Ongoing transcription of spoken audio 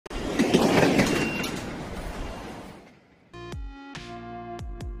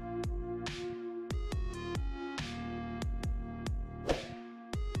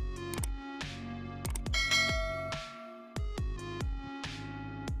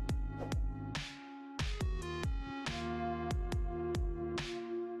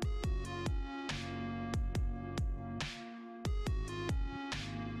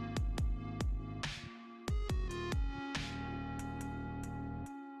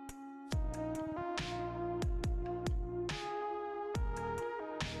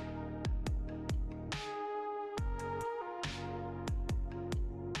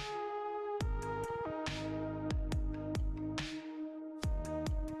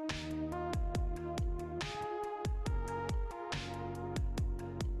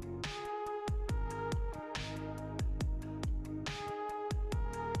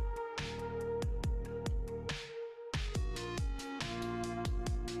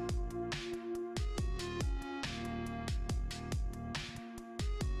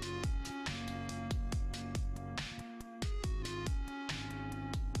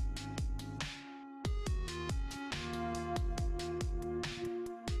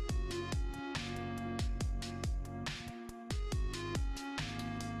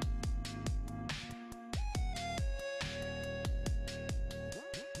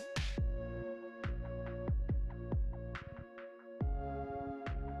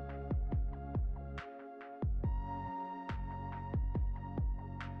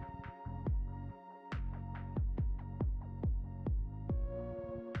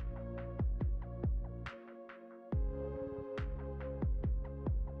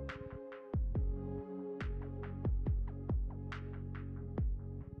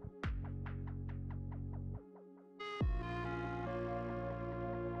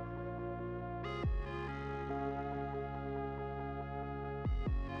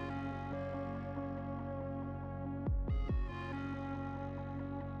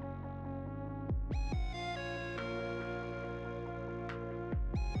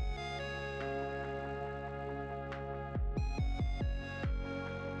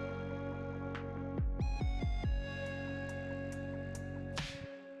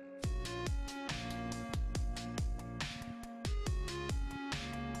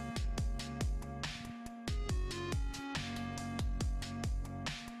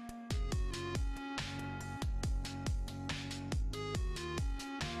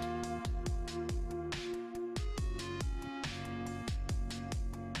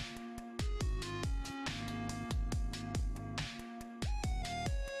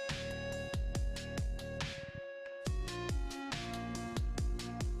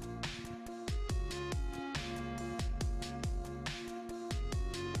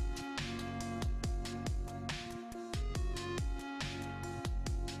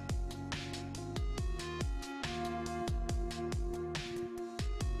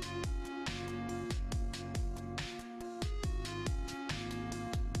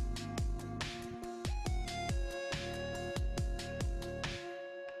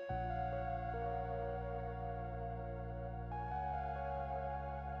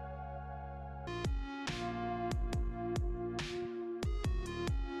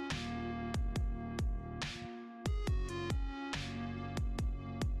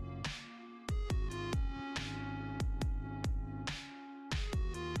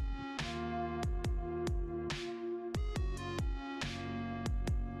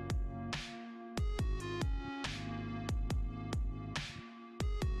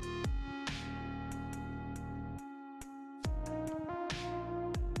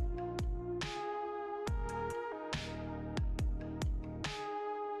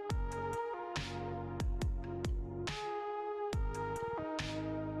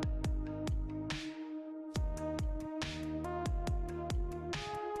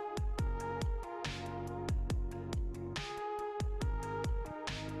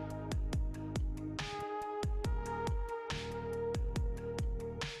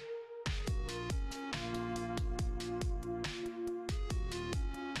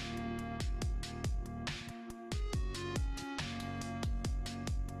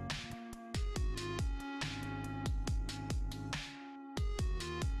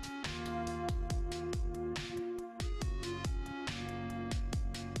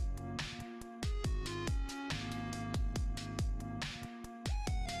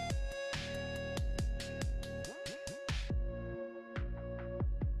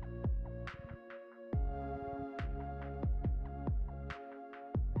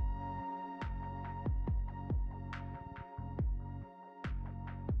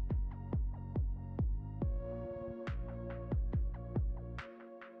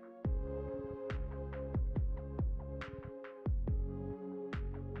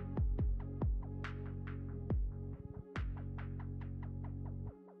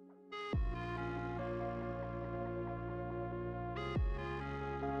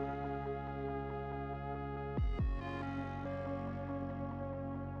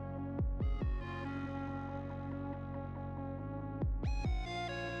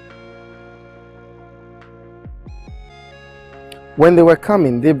When they were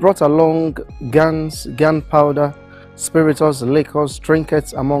coming, they brought along guns, gunpowder, spirituous, liquors,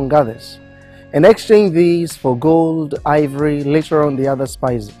 trinkets, among others, and exchanged these for gold, ivory, later on the other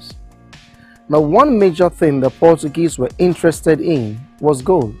spices. Now, one major thing the Portuguese were interested in was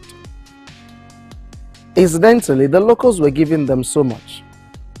gold. Incidentally, the locals were giving them so much,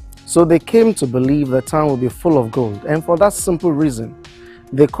 so they came to believe the town would be full of gold, and for that simple reason,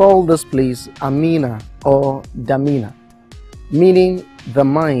 they called this place Elmina or da Mina, meaning the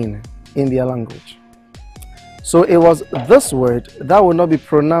mine in their language. So it was this word that would not be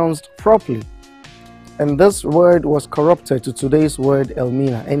pronounced properly, and this word was corrupted to today's word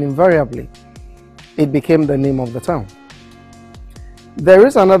Elmina, and invariably it became the name of the town. There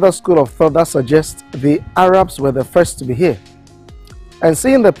is another school of thought that suggests the Arabs were the first to be here, and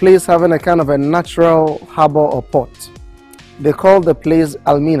seeing the place having a kind of a natural harbor or port, they called the place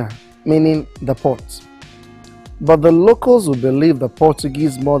Elmina, meaning the port. But the locals would believe the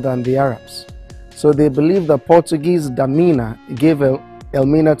Portuguese more than the Arabs, so they believe the Portuguese da Mina gave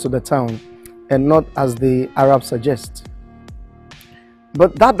Elmina to the town, and not as the Arabs suggest.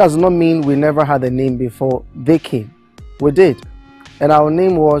 But that does not mean we never had a name before they came. We did, and our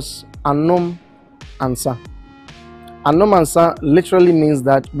name was Anom Ansa. Anom Ansa literally means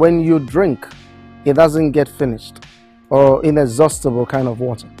that when you drink, it doesn't get finished, or inexhaustible kind of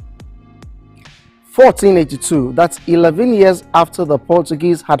water. 1482, that's 11 years after the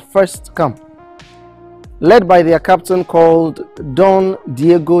Portuguese had first come, led by their captain called Don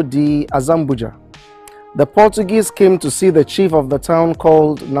Diego de Azambuja, the Portuguese came to see the chief of the town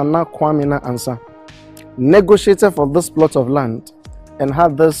called Nana Kwamina Ansa, negotiated for this plot of land, and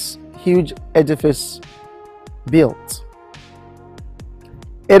had this huge edifice built.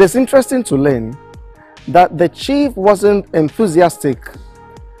 It is interesting to learn that the chief wasn't enthusiastic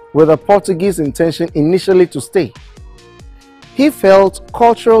with the Portuguese intention initially to stay. He felt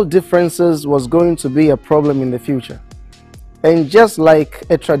cultural differences was going to be a problem in the future, and just like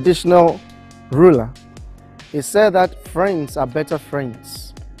a traditional ruler, he said that friends are better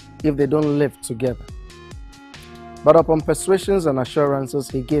friends if they don't live together. But upon persuasions and assurances,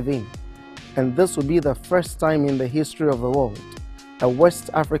 he gave in, and this would be the first time in the history of the world a West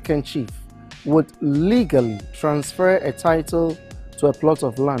African chief would legally transfer a title to a plot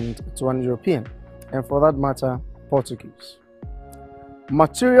of land to an European, and for that matter, Portuguese.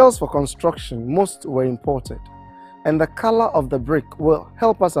 Materials for construction, most were imported, and the color of the brick will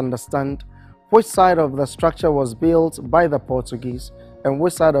help us understand which side of the structure was built by the Portuguese and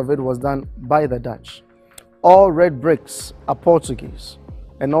which side of it was done by the Dutch. All red bricks are Portuguese,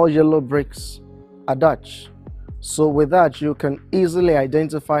 and all yellow bricks are Dutch. So with that, you can easily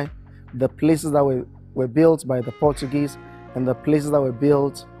identify the places that were built by the Portuguese and the places that were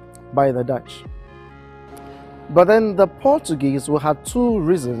built by the Dutch. But then the Portuguese will have two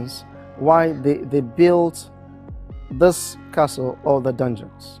reasons why they built this castle or the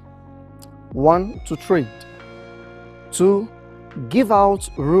dungeons. One, to trade. Two, give out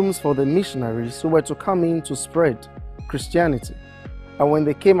rooms for the missionaries who were to come in to spread Christianity. And when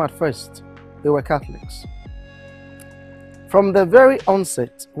they came at first, they were Catholics. From the very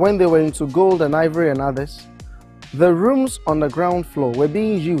onset, when they were into gold and ivory and others, the rooms on the ground floor were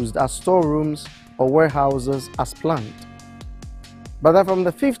being used as storerooms or warehouses as planned. But then from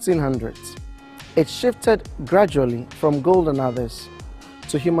the 1500s, it shifted gradually from gold and others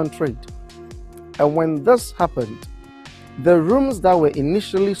to human trade. And when this happened, the rooms that were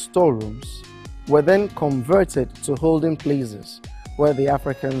initially storerooms were then converted to holding places where the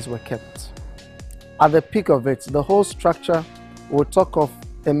Africans were kept. At the peak of it, the whole structure would talk of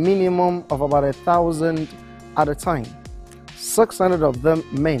a minimum of about 1,000 at a time, 600 of them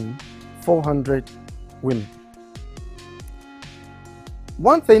men, 400 women.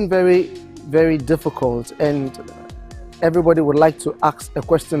 One thing very difficult, and everybody would like to ask a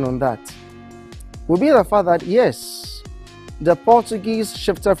question on that, would be the fact that yes, the Portuguese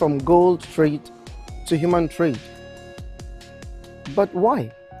shifted from gold trade to human trade. But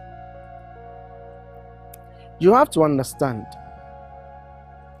why? You have to understand,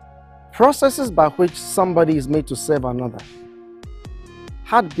 processes by which somebody is made to serve another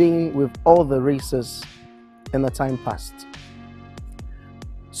had been with all the races in the time past.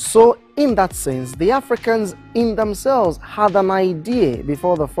 So in that sense, the Africans in themselves had an idea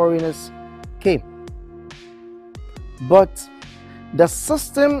before the foreigners came. But the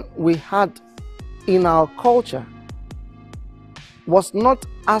system we had in our culture was not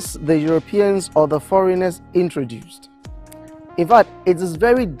as the Europeans or the foreigners introduced. In fact, it is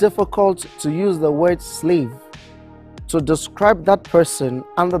very difficult to use the word slave to describe that person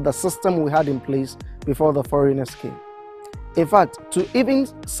under the system we had in place before the foreigners came. In fact, to even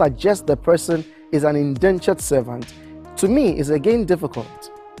suggest the person is an indentured servant, to me, is again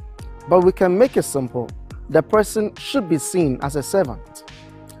difficult. But we can make it simple. The person should be seen as a servant,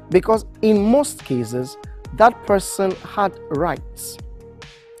 because in most cases, that person had rights.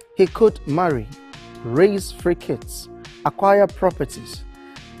 He could marry, raise free kids, acquire properties,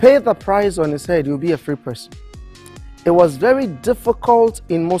 pay the price on his head, he'll be a free person. It was very difficult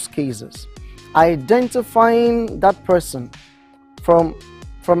in most cases identifying that person from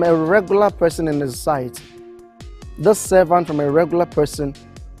a regular person in the society, the servant from a regular person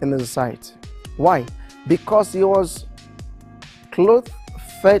in the society. Why? Because he was clothed,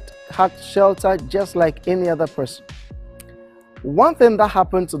 fed, had shelter just like any other person. One thing that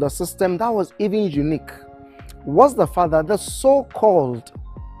happened to the system that was even unique was the fact that the so-called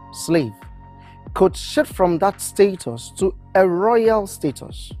slave could shift from that status to a royal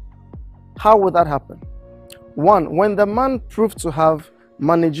status. How would that happen? One, when the man proved to have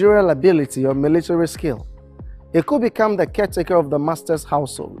managerial ability or military skill, he could become the caretaker of the master's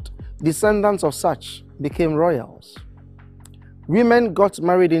household. Descendants of such became royals. Women got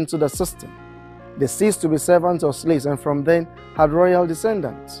married into the system. They ceased to be servants or slaves, and from then had royal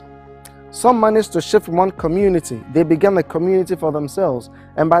descendants. Some managed to shift from one community. They began a community for themselves,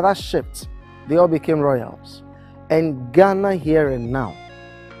 and by that shift, they all became royals. And Ghana here and now,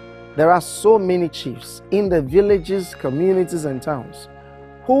 there are so many chiefs in the villages, communities, and towns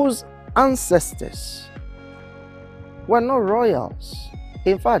whose ancestors were not royals.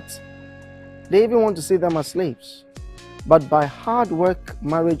 In fact, they even want to see them as slaves. But by hard work,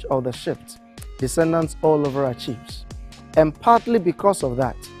 marriage, or the shift, descendants all over are chiefs. And partly because of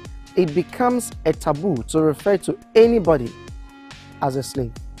that, it becomes a taboo to refer to anybody as a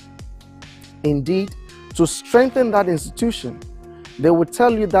slave. Indeed, to strengthen that institution, they would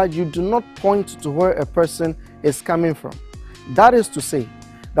tell you that you do not point to where a person is coming from. That is to say,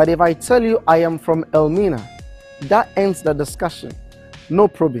 that if I tell you I am from Elmina, that ends the discussion. No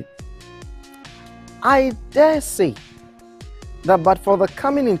probing. I dare say that but for the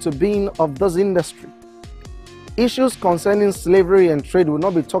coming into being of this industry, issues concerning slavery and trade will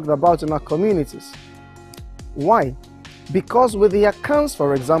not be talked about in our communities. Why? Because with the accounts,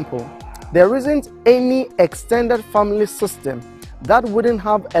 for example, there isn't any extended family system that wouldn't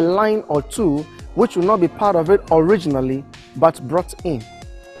have a line or two which will not be part of it originally but brought in.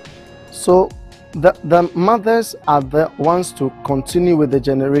 So the mothers are the ones to continue with the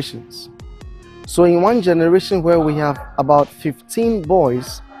generations. So in one generation where we have about 15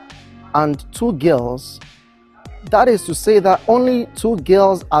 boys and 2 girls, that is to say that only 2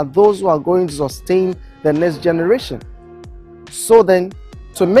 girls are those who are going to sustain the next generation. So then,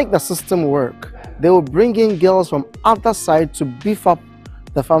 to make the system work, they will bring in girls from other side to beef up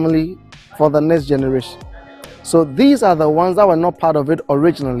the family for the next generation. So these are the ones that were not part of it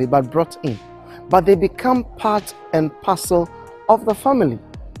originally but brought in. But they become part and parcel of the family.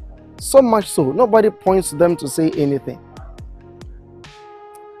 So much so, nobody points to them to say anything.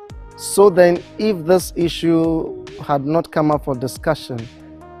 So then, if this issue had not come up for discussion,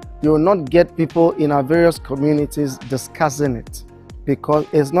 you will not get people in our various communities discussing it, because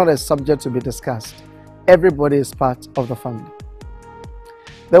it's not a subject to be discussed. Everybody is part of the family.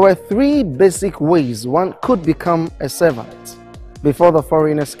 There were 3 basic ways one could become a servant before the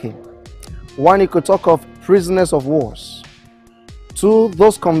foreigners came. 1, you could talk of prisoners of wars. 2,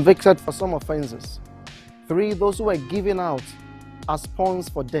 those convicted for some offenses. 3, those who were given out as pawns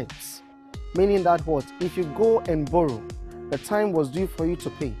for debts. Meaning that what? If you go and borrow, the time was due for you to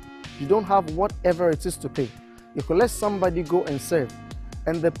pay. You don't have whatever it is to pay. You could let somebody go and serve.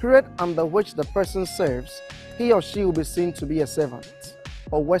 And the period under which the person serves, he or she will be seen to be a servant,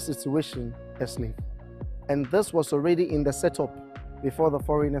 or worse situation, a slave. And this was already in the setup before the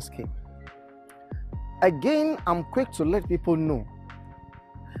foreigners came. Again, I'm quick to let people know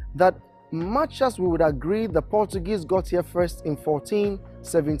that much as we would agree the Portuguese got here first in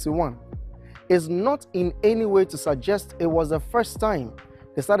 1471, is not in any way to suggest it was the first time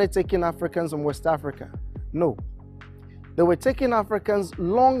they started taking Africans from West Africa. No. They were taking Africans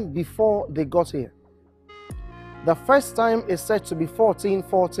long before they got here. The first time is said to be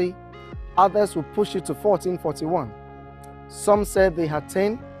 1440, others will push it to 1441. Some said they had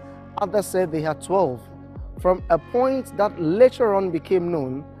 10, others said they had 12, from a point that later on became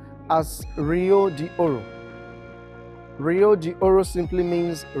known as Rio de Oro. Rio de Oro simply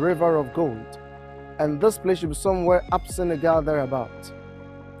means river of gold, and this place should be somewhere up Senegal thereabout.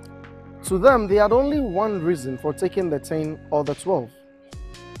 To them, they had only one reason for taking the 10 or the 12,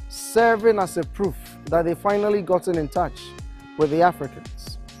 serving as a proof that they finally gotten in touch with the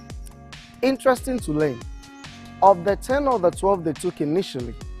Africans. Interesting to learn Of the 10 or the 12 they took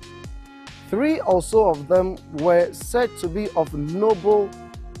initially, 3 or so of them were said to be of noble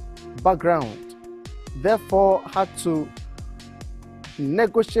background, therefore had to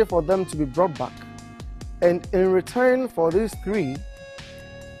negotiate for them to be brought back. And in return for these 3,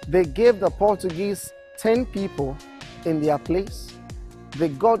 they gave the Portuguese 10 people in their place. They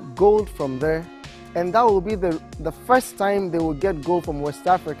got gold from there, and that will be the first time they will get gold from West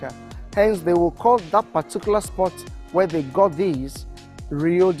Africa. Hence, they will call that particular spot where they got these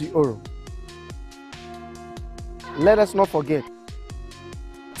Rio de Oro. Let us not forget,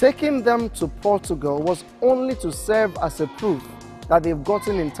 taking them to Portugal was only to serve as a proof that they've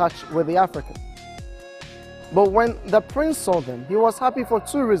gotten in touch with the African. But when the prince saw them, he was happy for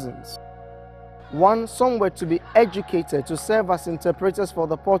 2 reasons. 1, some were to be educated to serve as interpreters for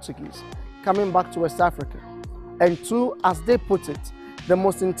the Portuguese coming back to West Africa. And 2, as they put it, the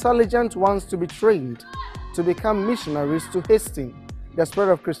most intelligent ones to be trained to become missionaries to hasten the spread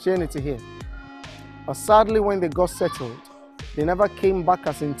of Christianity here. But sadly, when they got settled, they never came back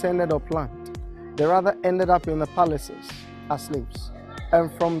as intended or planned. They rather ended up in the palaces as slaves.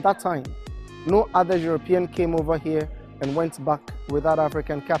 And from that time, no other European came over here and went back without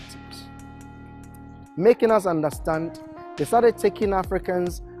African captives. Making us understand, they started taking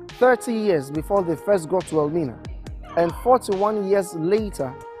Africans 30 years before they first got to Elmina. And 41 years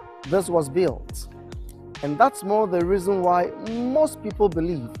later, this was built. And that's more the reason why most people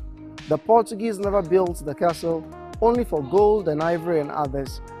believe the Portuguese never built the castle only for gold and ivory and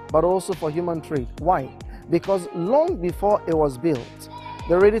others, but also for human trade. Why? Because long before it was built,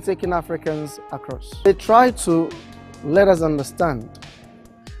 they're already taking Africans across. They tried to let us understand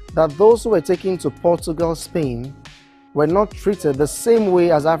that those who were taken to Portugal, Spain, were not treated the same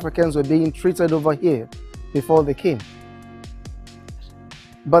way as Africans were being treated over here before they came.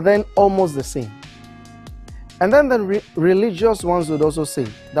 But then almost the same. And then the religious ones would also say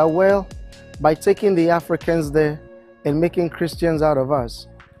that, well, by taking the Africans there and making Christians out of us,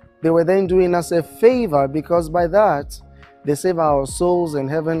 they were then doing us a favor, because by that, they save our souls and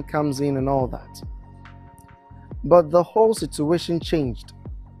heaven comes in and all that. But the whole situation changed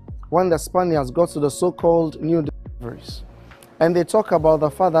when the Spaniards got to the so-called new discoveries. And they talk about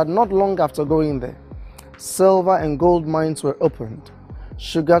the fact that not long after going there, silver and gold mines were opened.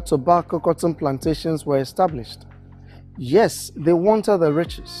 Sugar, tobacco, cotton plantations were established. Yes, they wanted the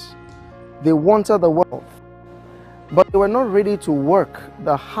riches. They wanted the wealth. But they were not ready to work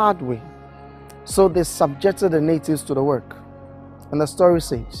the hard way. So they subjected the natives to the work. And the story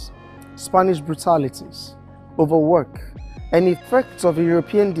says, Spanish brutalities, overwork, and effects of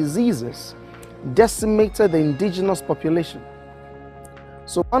European diseases decimated the indigenous population.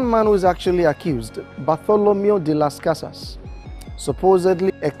 So one man who is actually accused, Bartholomew de las Casas,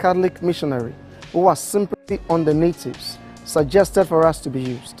 supposedly a Catholic missionary who has sympathy on the natives, suggested for us to be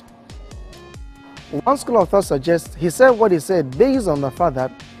used. One school of thought suggests he said what he said based on the fact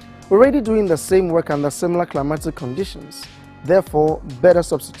that we're already doing the same work under similar climatic conditions, therefore better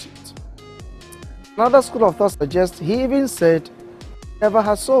substitute. Another school of thought suggests he even said never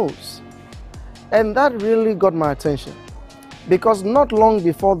had souls. And that really got my attention, because not long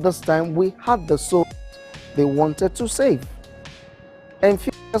before this time we had the souls they wanted to save. And a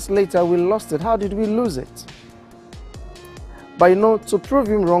few years later we lost it. How did we lose it? But you know, to prove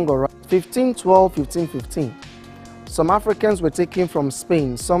him wrong or right, 1512, 1515, some Africans were taken from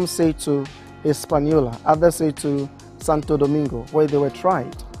Spain, some say to Hispaniola, others say to Santo Domingo, where they were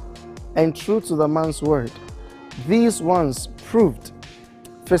tried. And true to the man's word, these ones proved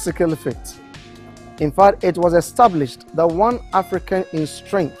physically fit. In fact, it was established that one African in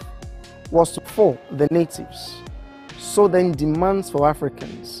strength was to fall the natives. So then demands for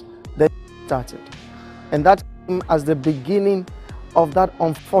Africans then started. And that came as the beginning of that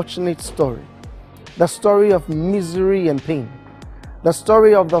unfortunate story. The story of misery and pain. The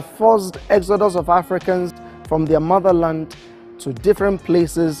story of the forced exodus of Africans from their motherland to different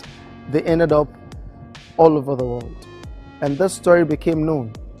places. They ended up all over the world. And this story became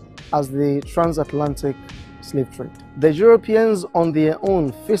known as the transatlantic slave trade. The Europeans on their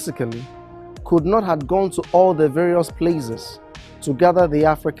own physically could not have gone to all the various places to gather the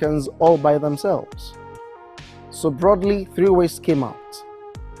Africans all by themselves. So broadly, 3 ways came out.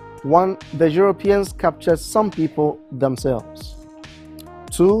 1, the Europeans captured some people themselves.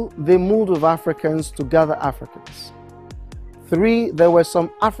 2, they moved with Africans to gather Africans. 3, there were some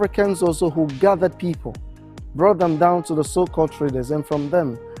Africans also who gathered people, brought them down to the so-called traders, and from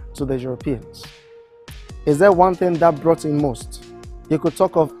them to the Europeans. Is there one thing that brought in most? You could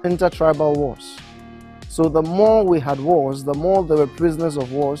talk of intertribal wars. So the more we had wars, the more there were prisoners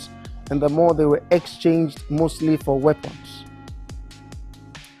of wars, and the more they were exchanged mostly for weapons.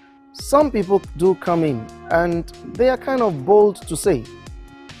 Some people do come in and they are kind of bold to say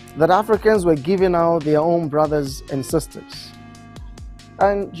that Africans were giving out their own brothers and sisters.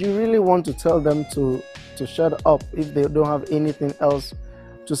 And you really want to tell them to shut up if they don't have anything else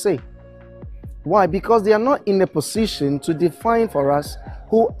to say. Why? Because they are not in a position to define for us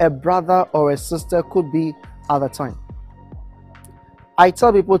who a brother or a sister could be at the time. I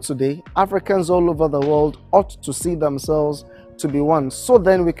tell people today, Africans all over the world ought to see themselves to be one, so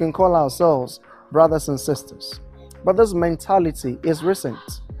then we can call ourselves brothers and sisters. But this mentality is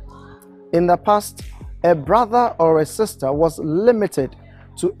recent. In the past, a brother or a sister was limited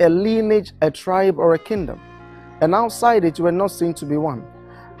to a lineage, a tribe, or a kingdom, and outside it, you were not seen to be one.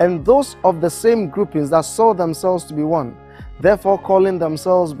 And those of the same groupings that saw themselves to be one, therefore calling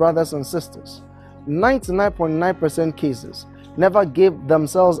themselves brothers and sisters, 99.9% cases never gave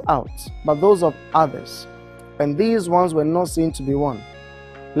themselves out, but those of others. And these ones were not seen to be one,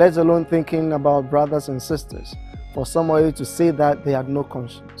 let alone thinking about brothers and sisters, for somebody to say that they had no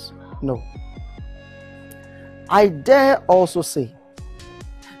conscience. No. I dare also say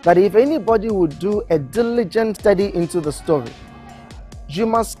that if anybody would do a diligent study into the story, you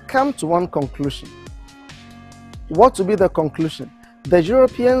must come to one conclusion. What would be the conclusion? The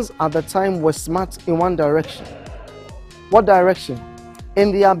Europeans at the time were smart in one direction. What direction?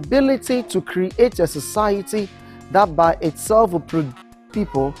 In the ability to create a society that by itself would produce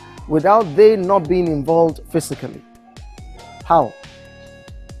people without they not being involved physically. How?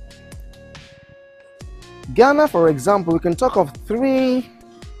 Ghana, for example, we can talk of 3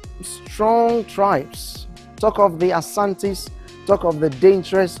 strong tribes. Talk of the Asantes, talk of the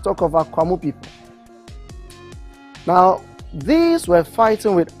Dangerous, talk of Akwamu people. Now, these were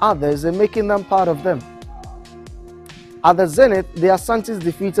fighting with others and making them part of them. At the zenith, the Asantes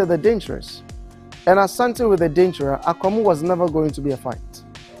defeated the Dangerous. And Asante with the Dangerous, Akwamu was never going to be a fight.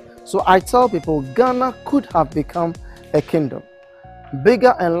 So I tell people, Ghana could have become a kingdom,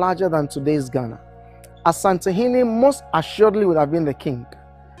 bigger and larger than today's Ghana. Asantehene most assuredly would have been the king,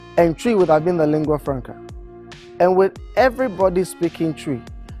 and Tree would have been the lingua franca. And with everybody speaking Tree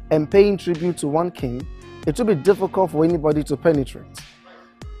and paying tribute to one king, it will be difficult for anybody to penetrate.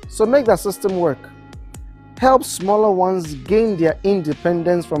 So make the system work. Help smaller ones gain their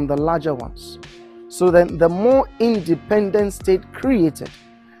independence from the larger ones. So then the more independent state created,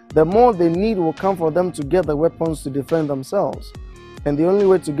 the more the need will come for them to get the weapons to defend themselves. And the only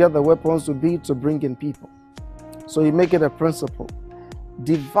way to get the weapons would be to bring in people. So you make it a principle.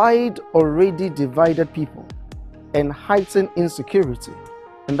 Divide already divided people and heighten insecurity,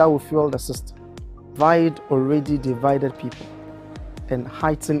 and that will fuel the system. Divide already divided people and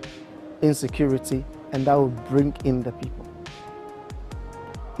heighten insecurity, and that will bring in the people.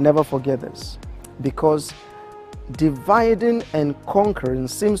 Never forget this, because dividing and conquering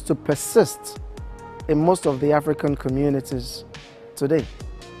seems to persist in most of the African communities today.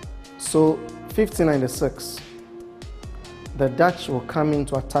 So 1596, the Dutch will come in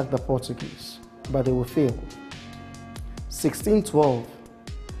to attack the Portuguese, but they will fail. 1612,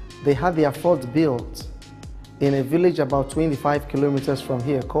 they had their fort built in a village about 25 kilometers from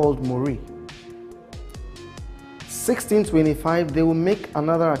here called Muri. 1625, they will make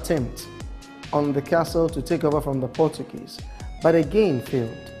another attempt on the castle to take over from the Portuguese, but again failed.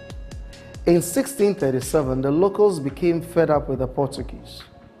 In 1637, the locals became fed up with the Portuguese.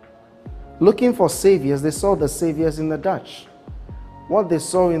 Looking for saviors, they saw the saviors in the Dutch. What they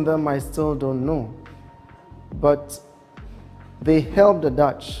saw in them, I still don't know. But they helped the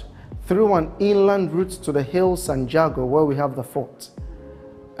Dutch through an inland route to the hill Santiago, where we have the fort.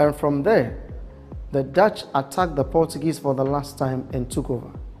 And from there, the Dutch attacked the Portuguese for the last time and took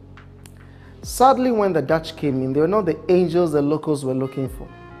over. Sadly, when the Dutch came in, they were not the angels the locals were looking for.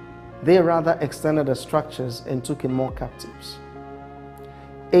 They rather extended the structures and took in more captives.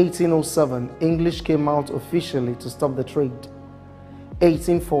 1807, English came out officially to stop the trade.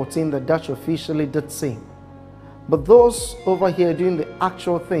 1814, the Dutch officially did the same. But those over here doing the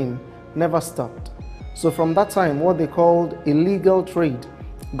actual thing never stopped. So from that time, what they called illegal trade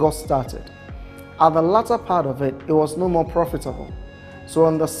got started. At the latter part of it, it was no more profitable. So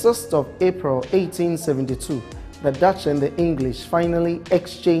on the 6th of April 1872, the Dutch and the English finally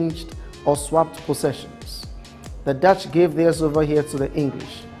exchanged or swapped possessions. The Dutch gave theirs over here to the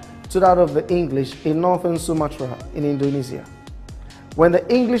English, to that of the English in northern Sumatra in Indonesia. When the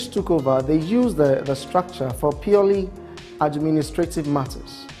English took over, they used the structure for purely administrative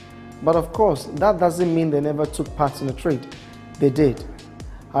matters. But of course, that doesn't mean they never took part in the trade. They did.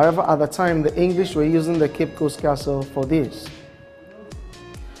 However, at the time, the English were using the Cape Coast Castle for this.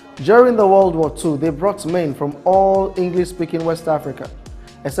 During the World War II, they brought men from all English-speaking West Africa,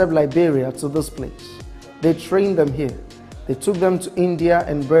 except Liberia, to this place. They trained them here. They took them to India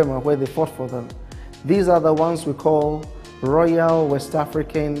and Burma, where they fought for them. These are the ones we call Royal West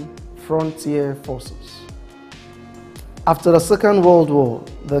African Frontier Forces. After the Second World War,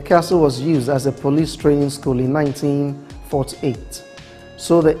 the castle was used as a police training school in 1948.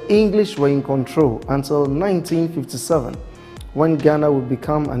 So the English were in control until 1957, when Ghana would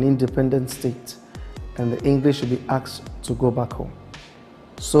become an independent state and the English would be asked to go back home.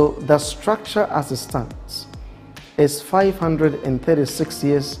 So the structure as it stands is 536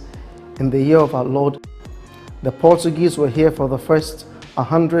 years in the year of our Lord. The Portuguese were here for the first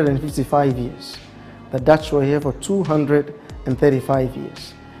 155 years. The Dutch were here for 235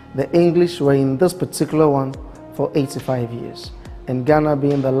 years. The English were in this particular one for 85 years. And Ghana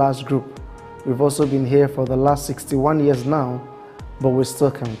being the last group, we've also been here for the last 61 years now, but we're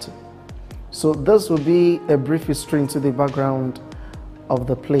still counting. So this will be a brief history into the background of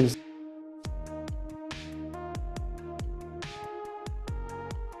the place.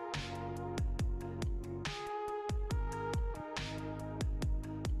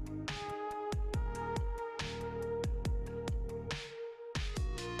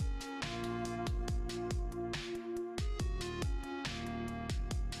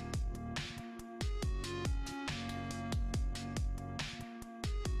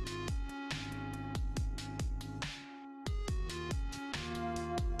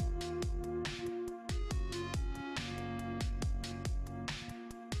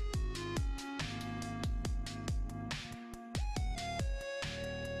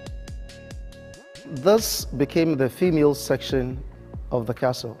 This became the female section of the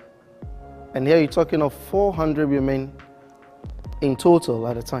castle. And here you're talking of 400 women in total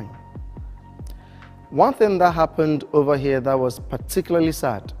at a time. One thing that happened over here that was particularly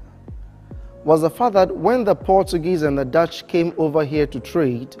sad was the fact that when the Portuguese and the Dutch came over here to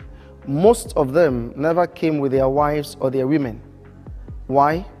trade, most of them never came with their wives or their women.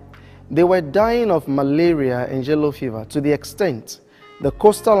 Why? They were dying of malaria and yellow fever to the extent the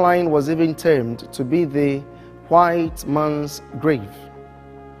coastal line was even termed to be the white man's grave.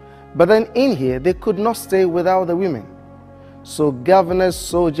 But then in here, they could not stay without the women. So governors,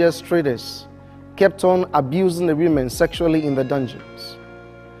 soldiers, traders kept on abusing the women sexually in the dungeons.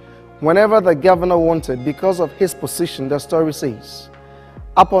 Whenever the governor wanted, because of his position, the story says,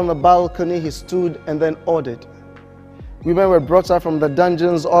 up on the balcony he stood and then ordered. Women were brought out from the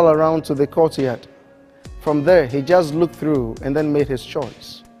dungeons all around to the courtyard. From there, he just looked through and then made his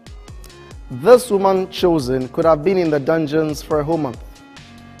choice. This woman chosen could have been in the dungeons for a whole month,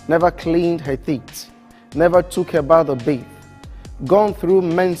 never cleaned her teeth, never took her bath or bathe, gone through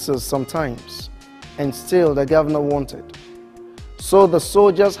menses sometimes, and still the governor wanted. So the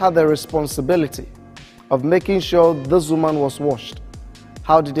soldiers had the responsibility of making sure this woman was washed.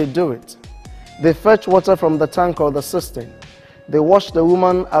 How did they do it? They fetched water from the tank or the cistern. They washed the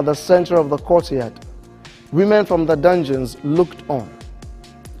woman at the center of the courtyard. Women from the dungeons looked on.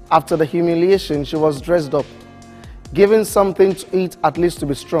 After the humiliation, she was dressed up, given something to eat at least to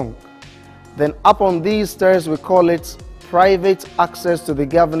be strong. Then up on these stairs, we call it private access to the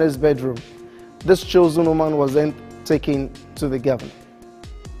governor's bedroom. This chosen woman was then taken to the governor.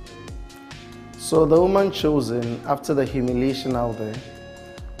 So the woman chosen after the humiliation out there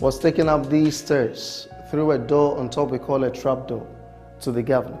was taken up these stairs through a door on top we call a trap door to the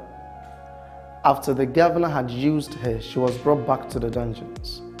governor. After the governor had used her, she was brought back to the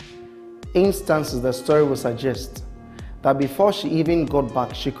dungeons. Instances the story will suggest that before she even got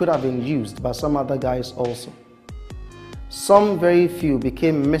back, she could have been used by some other guys also. Some very few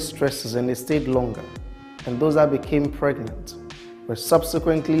became mistresses and they stayed longer, and those that became pregnant were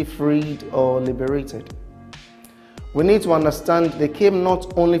subsequently freed or liberated. We need to understand they came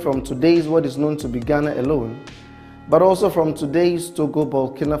not only from today's what is known to be Ghana alone, but also from today's Togo,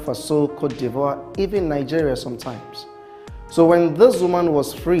 Burkina Faso, Cote d'Ivoire, even Nigeria sometimes. So when this woman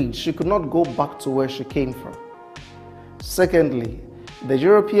was freed, she could not go back to where she came from. Secondly, the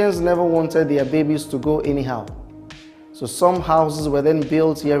Europeans never wanted their babies to go anyhow. So some houses were then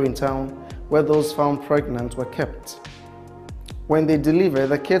built here in town where those found pregnant were kept. When they delivered,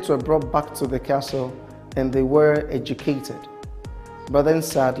 the kids were brought back to the castle and they were educated. But then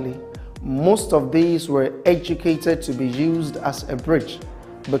sadly, most of these were educated to be used as a bridge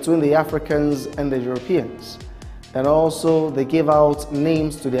between the Africans and the Europeans. And also they gave out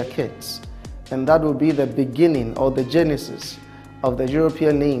names to their kids. And that would be the beginning or the genesis of the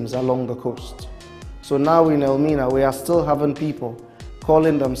European names along the coast. So now in Elmina, we are still having people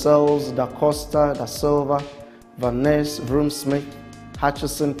calling themselves Da Costa, Da Silva, Van Ness, Vroom Smith,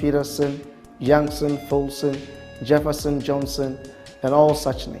 Hutchison, Peterson, Youngson, Folsom, Jefferson, Johnson, and all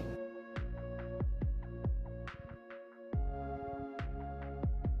such names.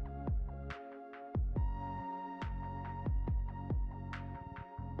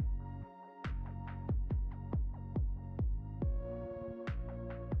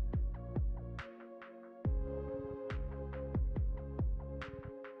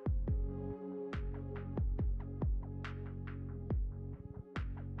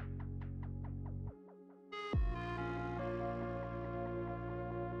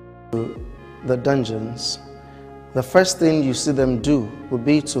 The dungeons, the first thing you see them do would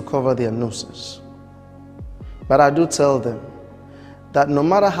be to cover their noses. But I do tell them that no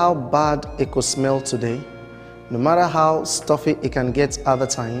matter how bad it could smell today, no matter how stuffy it can get other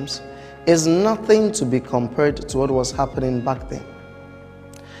times, is nothing to be compared to what was happening back then.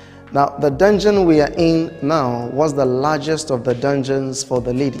 Now, the dungeon we are in now was the largest of the dungeons for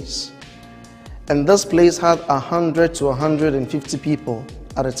the ladies. And this place had 100 to 150 people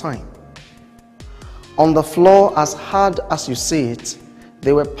at a time. On the floor, as hard as you see it,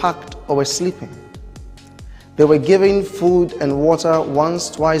 they were packed or were sleeping. They were given food and water once,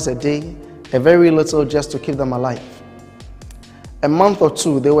 twice a day, a very little just to keep them alive. A month or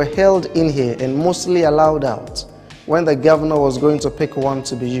two, they were held in here and mostly allowed out when the governor was going to pick one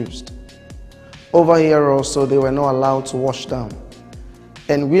to be used. Over here also, they were not allowed to wash down.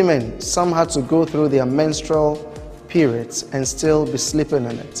 And women, some had to go through their menstrual periods and still be sleeping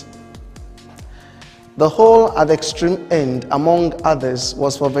in it. The hole at the extreme end, among others,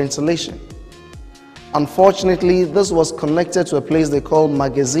 was for ventilation. Unfortunately, this was connected to a place they called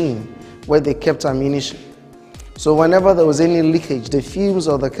magazine, where they kept ammunition. So whenever there was any leakage, the fumes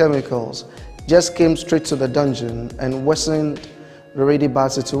or the chemicals just came straight to the dungeon and worsened the already bad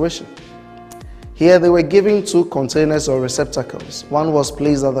situation. Here they were given two containers or receptacles. One was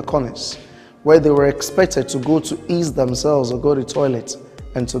placed at the corners, where they were expected to go to ease themselves or go to the toilet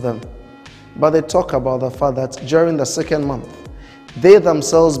and to them. But they talk about the fact that during the second month, they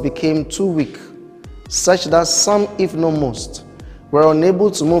themselves became too weak, such that some, if not most, were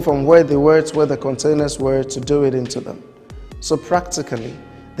unable to move from where they were to where the containers were to do it into them. So practically,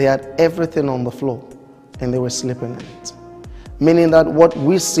 they had everything on the floor and they were sleeping in it. Meaning that what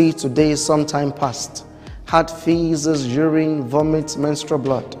we see today some time past had feces, urine, vomit, menstrual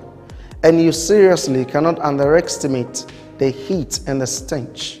blood. And you seriously cannot underestimate the heat and the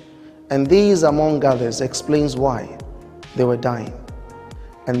stench. And these, among others, explains why they were dying.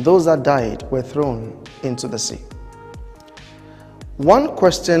 And those that died were thrown into the sea. One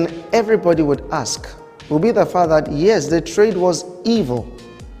question everybody would ask would be the fact that yes, the trade was evil.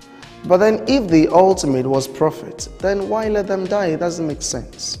 But then if the ultimate was profit, then why let them die? It doesn't make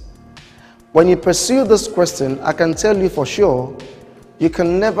sense. When you pursue this question, I can tell you for sure, you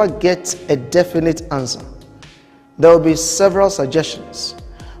can never get a definite answer. There will be several suggestions.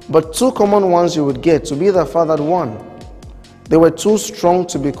 But two common ones you would get to be the fact that one, they were too strong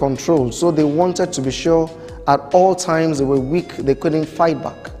to be controlled, so they wanted to be sure at all times they were weak, they couldn't fight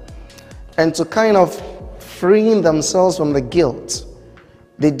back. And to kind of freeing themselves from the guilt,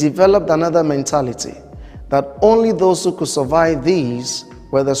 they developed another mentality that only those who could survive these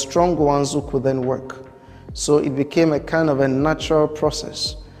were the strong ones who could then work. So it became a kind of a natural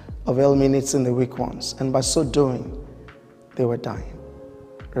process of eliminating the weak ones. And by so doing, they were dying.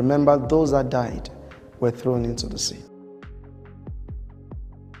 Remember, those that died were thrown into the sea.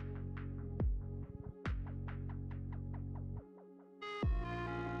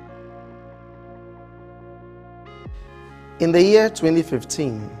 In the year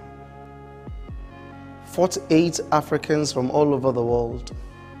 2015, 48 Africans from all over the world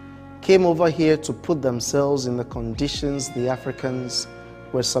came over here to put themselves in the conditions the Africans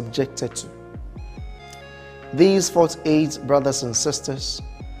were subjected to. These 48 brothers and sisters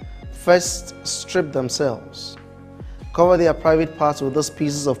first stripped themselves, cover their private parts with those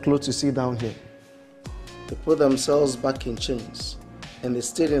pieces of clothes you see down here. They put themselves back in chains and they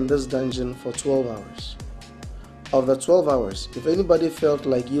stayed in this dungeon for 12 hours. Of the 12 hours, if anybody felt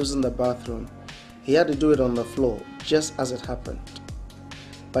like using the bathroom, he had to do it on the floor, just as it happened.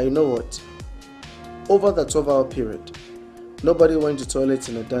 But you know what? Over the 12-hour period, nobody went to toilet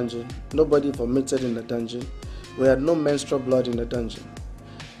in the dungeon, nobody vomited in the dungeon, we had no menstrual blood in the dungeon.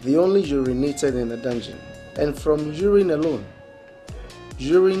 They only urinated in the dungeon. And from urine alone,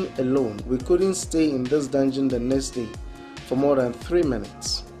 we couldn't stay in this dungeon the next day for more than 3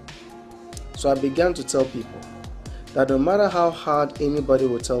 minutes. So I began to tell people that no matter how hard anybody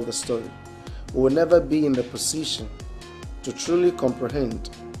will tell the story, we will never be in the position to truly comprehend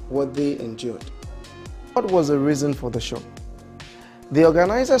what they endured. What was the reason for the show? The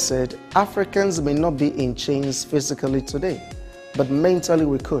organizer said Africans may not be in chains physically today, but mentally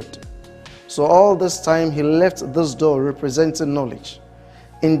we could. So all this time he left this door representing knowledge,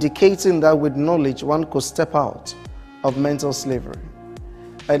 indicating that with knowledge one could step out of mental slavery.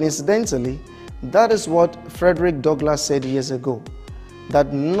 And incidentally, that is what Frederick Douglass said years ago,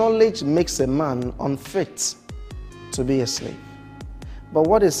 that knowledge makes a man unfit to be a slave. But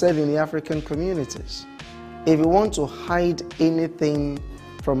what is said in the African communities? If you want to hide anything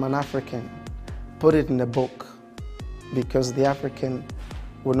from an African, put it in a book, because the African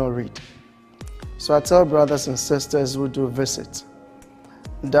will not read. So I tell brothers and sisters who do visit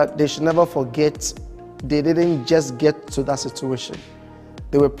that they should never forget they didn't just get to that situation.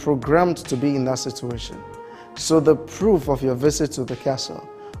 They were programmed to be in that situation. So the proof of your visit to the castle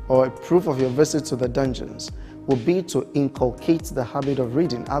or a proof of your visit to the dungeons will be to inculcate the habit of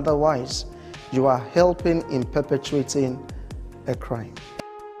reading. Otherwise, you are helping in perpetuating a crime.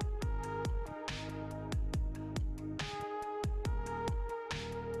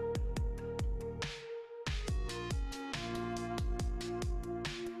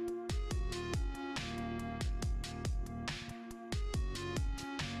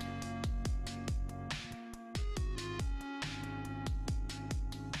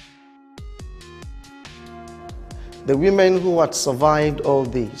 The women who had survived all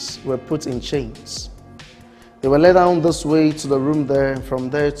this were put in chains. They were led down this way to the room there, and from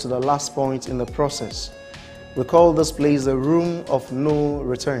there to the last point in the process. We call this place the room of no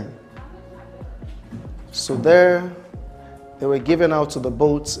return. So there, they were given out to the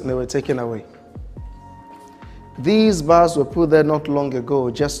boats and they were taken away. These bars were put there not long ago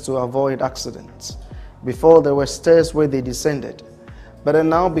just to avoid accidents. Before, there were stairs where they descended. But then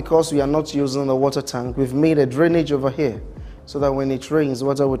now, because we are not using the water tank, we've made a drainage over here so that when it rains,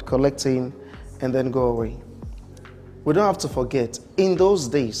 water would collect in and then go away. We don't have to forget, in those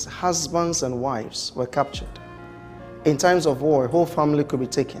days, husbands and wives were captured. In times of war, a whole family could be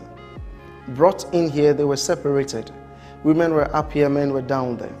taken. Brought in here, they were separated. Women were up here, men were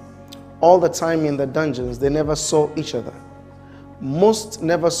down there. All the time in the dungeons, they never saw each other. Most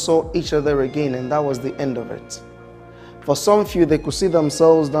never saw each other again, and that was the end of it. For some few, they could see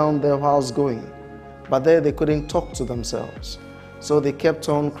themselves down there whilst going, but there they couldn't talk to themselves. So they kept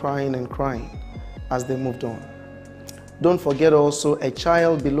on crying and crying as they moved on. Don't forget also, a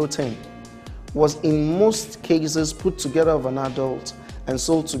child below 10 was in most cases put together of an adult and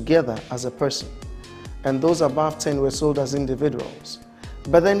sold together as a person. And those above 10 were sold as individuals.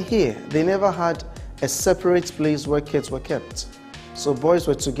 But then here, they never had a separate place where kids were kept. So boys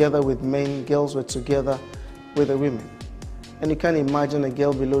were together with men, girls were together with the women. And you can imagine a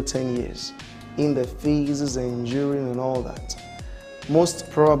girl below 10 years in the feces and urine and all that. Most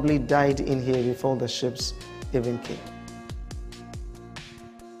probably died in here before the ships even came.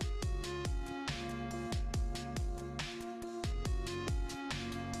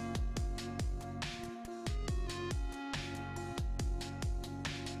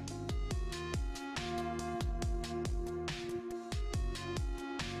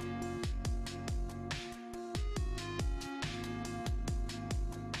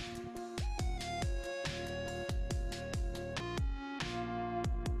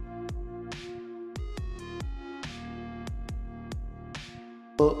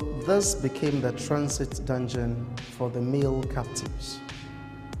 So this became the transit dungeon for the male captives.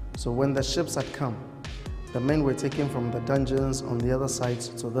 So when the ships had come, the men were taken from the dungeons on the other side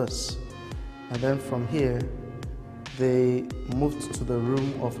to this. And then from here, they moved to the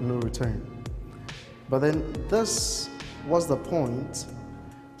room of no return. But then this was the point.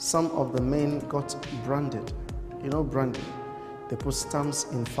 Some of the men got branded. You know branding? They put stamps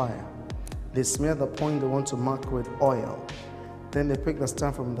in fire. They smear the point they want to mark with oil. Then they pick the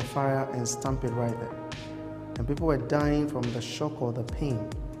stamp from the fire and stamp it right there. And people were dying from the shock or the pain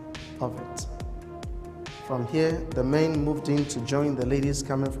of it. From here, the men moved in to join the ladies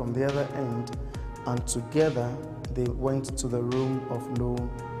coming from the other end, and together they went to the room of no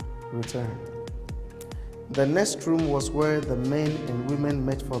return. The next room was where the men and women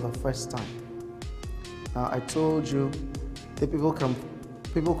met for the first time. Now, I told you that people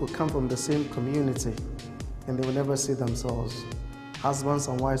could come from the same community and they will never see themselves. Husbands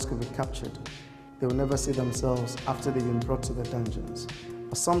and wives could be captured. They will never see themselves after they've been brought to the dungeons.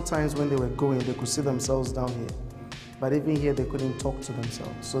 But sometimes when they were going, they could see themselves down here. But even here, they couldn't talk to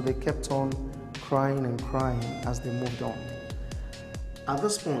themselves. So they kept on crying and crying as they moved on. At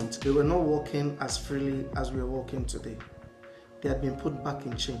this point, they were not walking as freely as we are walking today. They had been put back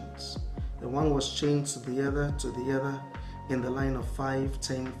in chains. The one was chained to the other, in the line of 5,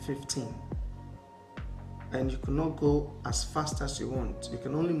 10, 15. and you cannot go as fast as you want. You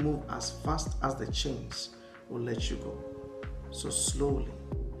can only move as fast as the chains will let you go. So slowly,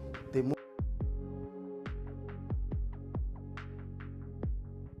 they move.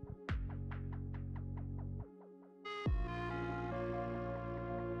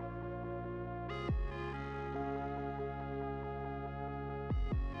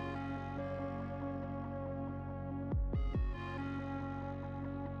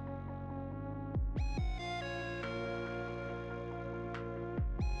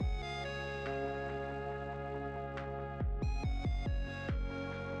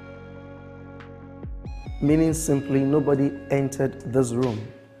 Meaning simply, nobody entered this room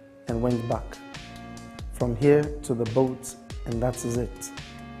and went back. From here to the boat, and that is it.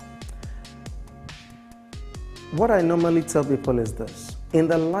 What I normally tell people is this: in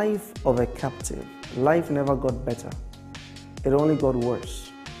the life of a captive, life never got better. It only got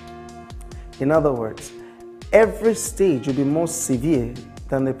worse. In other words, every stage will be more severe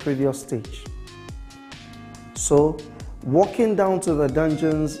than the previous stage. So, walking down to the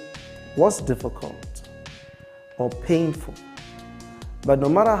dungeons was difficult or painful. But no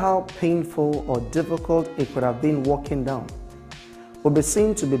matter how painful or difficult it could have been walking down, would be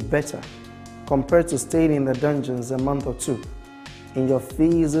seen to be better compared to staying in the dungeons a month or two, in your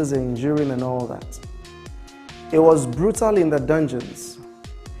feces and urine and all that. It was brutal in the dungeons,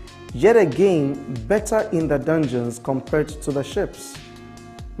 yet again better in the dungeons compared to the ships.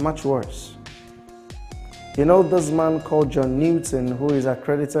 Much worse. You know this man called John Newton, who is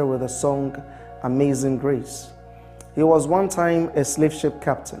accredited with the song Amazing Grace? He was one time a slave ship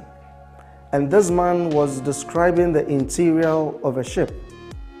captain, and this man was describing the interior of a ship,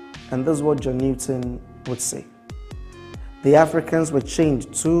 and this is what John Newton would say. The Africans were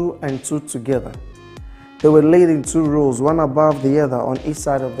chained two and two together. They were laid in two rows, one above the other on each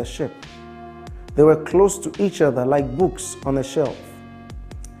side of the ship. They were close to each other like books on a shelf.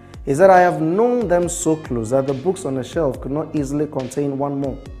 He said, I have known them so close that the books on the shelf could not easily contain one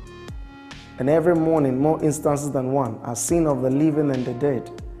more. And every morning, more instances than one are seen of the living and the dead,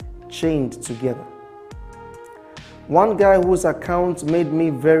 chained together. One guy whose account made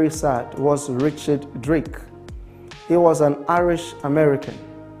me very sad was Richard Drake. He was an Irish American.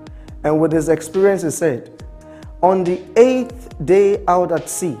 And with his experience, he said, on the 8th day out at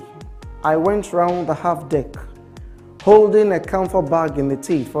sea, I went round the half deck, holding a camphor bag in the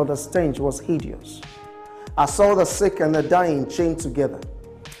teeth, for the stench was hideous. I saw the sick and the dying chained together.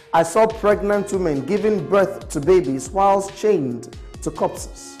 I saw pregnant women giving birth to babies whilst chained to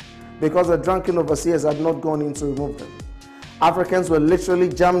corpses, because the drunken overseers had not gone in to remove them. Africans were literally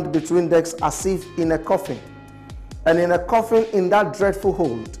jammed between decks as if in a coffin. And in a coffin in that dreadful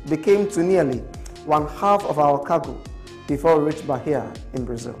hold became to nearly one half of our cargo before we reached Bahia in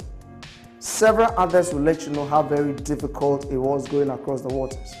Brazil. Several others will let you know how very difficult it was going across the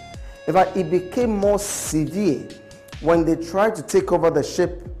waters. In fact, it became more severe when they tried to take over the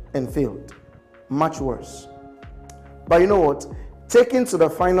ship and failed. Much worse. But you know what? Taken to the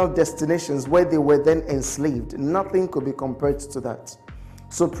final destinations where they were then enslaved, nothing could be compared to that.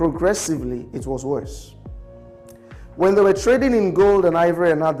 So progressively, it was worse. When they were trading in gold and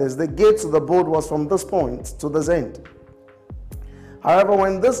ivory and others, the gate to the boat was from this point to this end. However,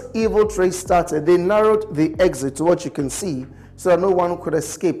 when this evil trade started, they narrowed the exit to what you can see so that no one could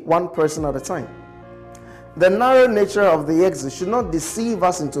escape, one person at a time. The narrow nature of the exit should not deceive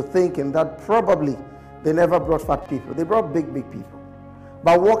us into thinking that probably they never brought fat people. They brought big people.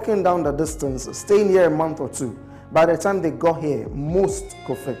 By walking down the distance, staying here a month or two, by the time they got here, most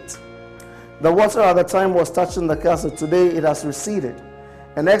could fit. The water at the time was touching the castle. Today it has receded.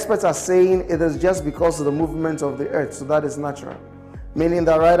 And experts are saying it is just because of the movement of the earth, so that is natural. Meaning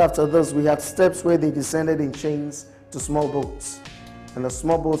that right after this, we had steps where they descended in chains to small boats. And the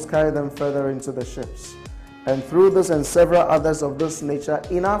small boats carried them further into the ships. And through this and several others of this nature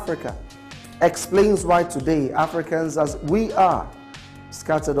in Africa, explains why today Africans, as we are,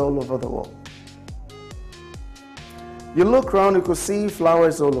 scattered all over the world. You look around, you could see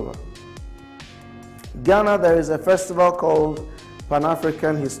flowers all over. Ghana, there is a festival called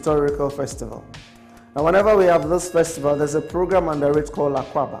Pan-African Historical Festival. Now, whenever we have this festival, there's a program under it called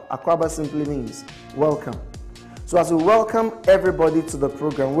Akwaba. Akwaba simply means welcome. So as we welcome everybody to the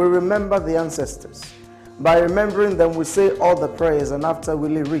program, we remember the ancestors. By remembering them, we say all the prayers, and after we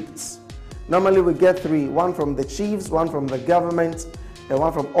lead rites. Normally we get three, one from the chiefs, one from the government, and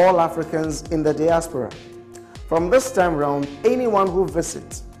one from all Africans in the diaspora. From this time round, anyone who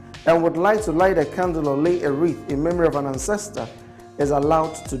visits and would like to light a candle or lay a wreath in memory of an ancestor is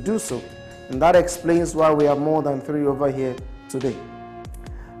allowed to do so. And that explains why we have more than three over here today.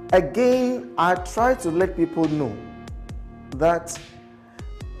 Again, I try to let people know that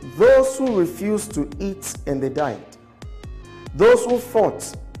those who refused to eat and they died, those who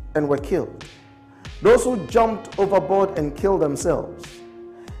fought and were killed, those who jumped overboard and killed themselves,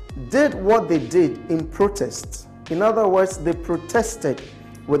 did what they did in protest. In other words, they protested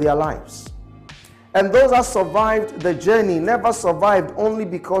with their lives. And those that survived the journey never survived only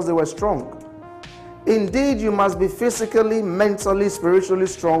because they were strong. Indeed, you must be physically, mentally, spiritually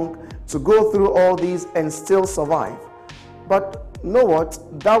strong to go through all these and still survive. But know what?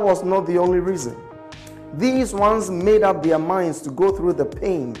 That was not the only reason. These ones made up their minds to go through the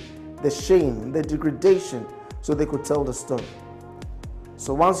pain, the shame, the degradation, so they could tell the story.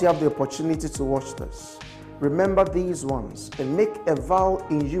 So once you have the opportunity to watch this, remember these ones and make a vow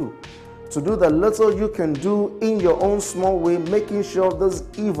in you to do the little you can do in your own small way, making sure this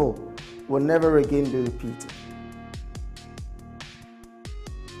evil will never again be repeated.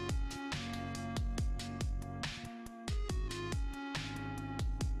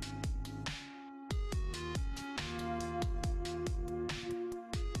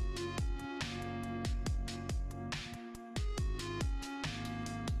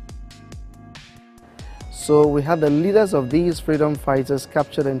 So we had the leaders of these freedom fighters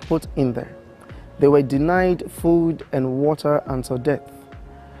captured and put in there. They were denied food and water until death.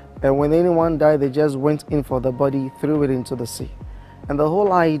 And when anyone died, they just went in for the body, threw it into the sea. And the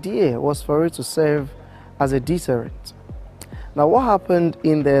whole idea was for it to serve as a deterrent. Now, what happened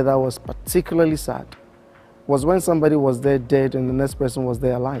in there that was particularly sad was when somebody was there dead and the next person was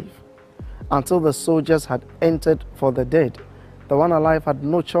there alive. Until the soldiers had entered for the dead, the one alive had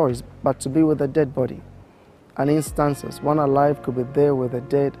no choice but to be with the dead body. And instances, one alive could be there with the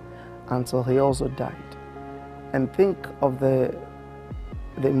dead until he also died. And think of the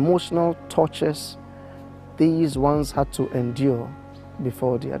emotional tortures these ones had to endure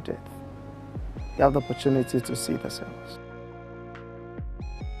before their death. You have the opportunity to see the scenes.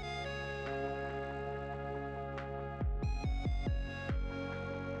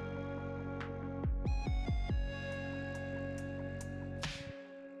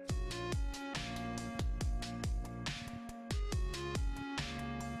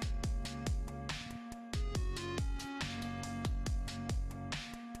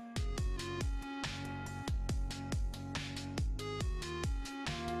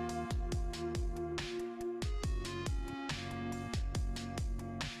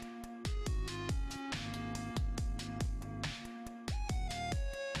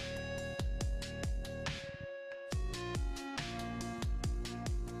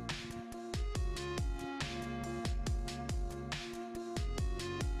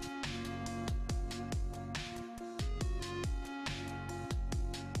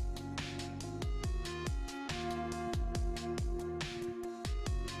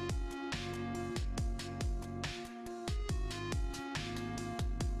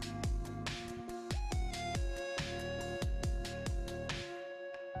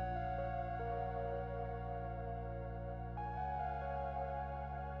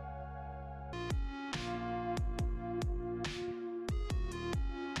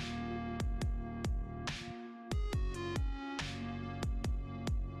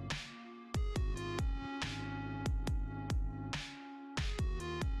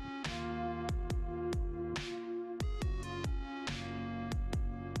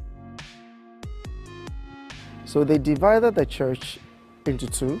 So they divided the church into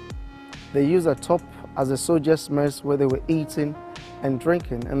two. They used the top as a soldiers' mess where they were eating and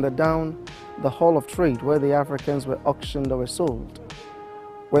drinking, and the down, the hall of trade where the Africans were auctioned or were sold.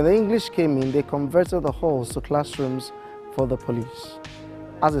 When the English came in, they converted the halls to classrooms for the police.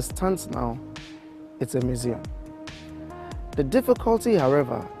 As it stands now, it's a museum. The difficulty,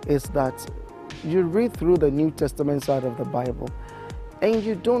 however, is that you read through the New Testament side of the Bible and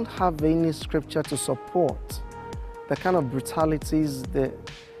you don't have any scripture to support the kind of brutalities they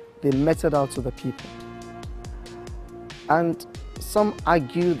meted out to the people. And some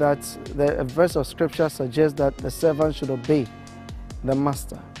argue that a verse of scripture suggests that the servant should obey the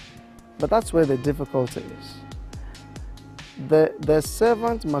master. But that's where the difficulty is. The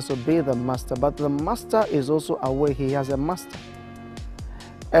servant must obey the master, but the master is also aware he has a master.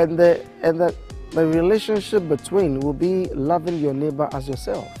 And the relationship between will be loving your neighbor as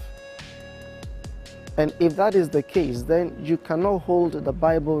yourself. And if that is the case, then you cannot hold the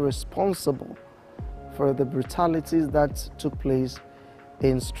Bible responsible for the brutalities that took place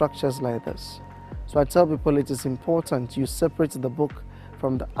in structures like this. So I tell people it is important you separate the book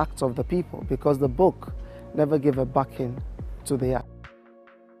from the acts of the people, because the book never gave a backing to the act.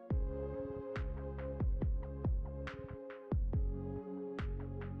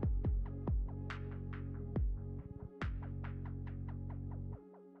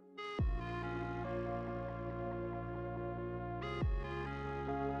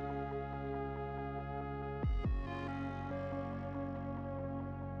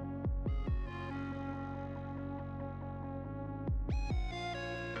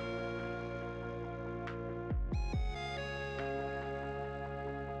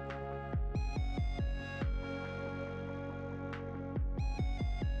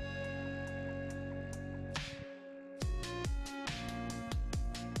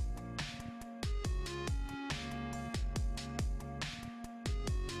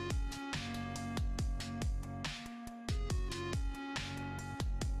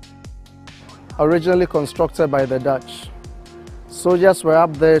 originally constructed by the Dutch. Soldiers were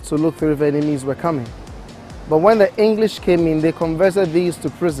up there to look through if enemies were coming. But when the English came in, they converted these to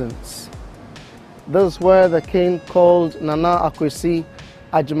prisons. This is where the king called Nana Akwesi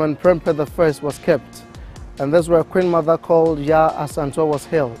Ajuman Prempeh I was kept. And this is where Queen Mother called Ya Asantewaa was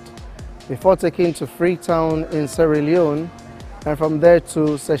held, before taken to Freetown in Sierra Leone, and from there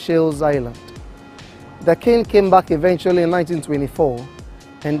to Seychelles Island. The king came back eventually in 1924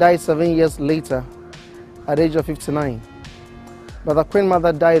 and died 7 years later at the age of 59. But the Queen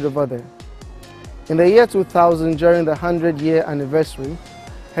Mother died over there. In the year 2000, during the 100-year anniversary,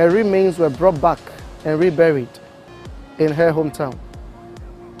 her remains were brought back and reburied in her hometown.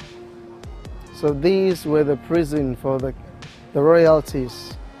 So these were the prison for the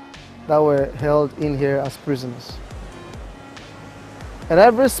royalties that were held in here as prisoners. And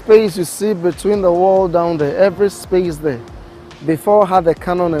every space you see between the wall down there, every space there, before had a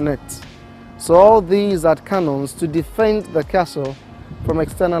cannon in it. So all these had cannons to defend the castle from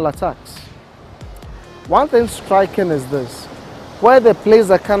external attacks. One thing striking is this: where they place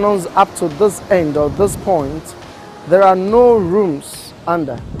the cannons up to this end or this point, there are no rooms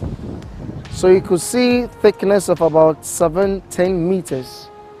under. So you could see thickness of about 7-10 meters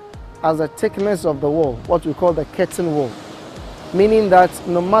as the thickness of the wall, what we call the curtain wall. Meaning that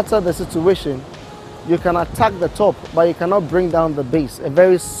no matter the situation, you can attack the top, but you cannot bring down the base, a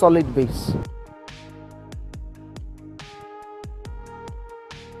very solid base.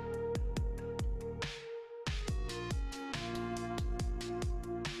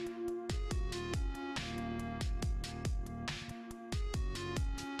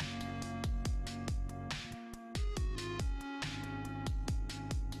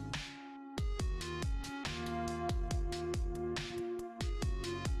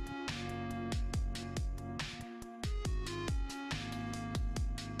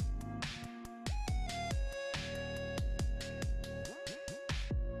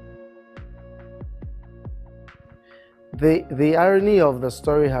 The irony of the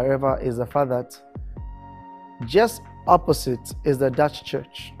story, however, is the fact that just opposite is the Dutch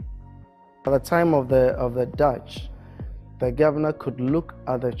church. At the time of the Dutch, the governor could look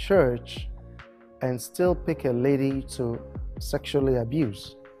at the church and still pick a lady to sexually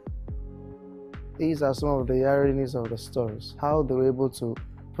abuse. These are some of the ironies of the stories. How they were able to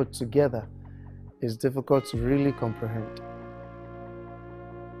put together is difficult to really comprehend.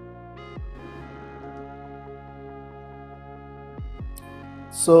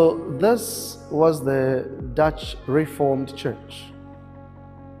 So this was the Dutch Reformed Church.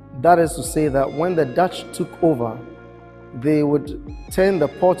 That is to say that when the Dutch took over, they would turn the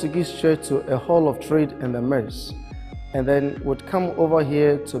Portuguese church to a hall of trade and commerce, and then would come over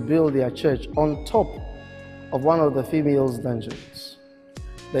here to build their church on top of one of the females' dungeons.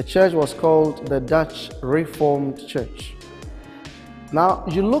 The church was called the Dutch Reformed Church. Now,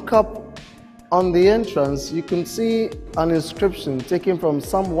 you look up on the entrance, you can see an inscription taken from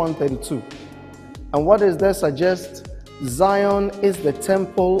Psalm 132. And what is there suggests Zion is the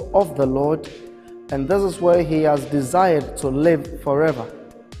temple of the Lord, and this is where he has desired to live forever.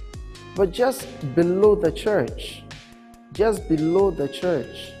 But just below the church,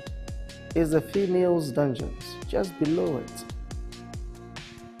 is the females' dungeons, just below it.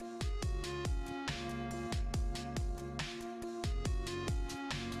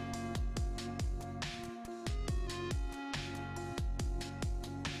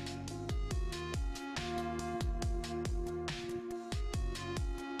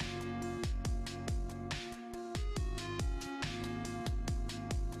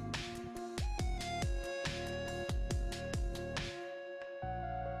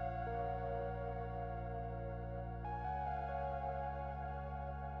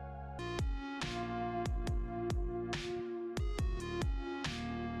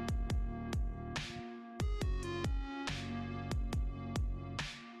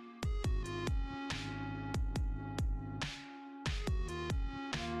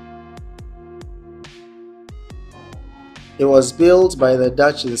 It was built by the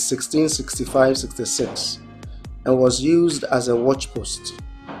Dutch in 1665-66 and was used as a watch post.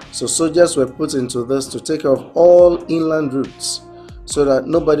 So soldiers were put into this to take care of all inland routes so that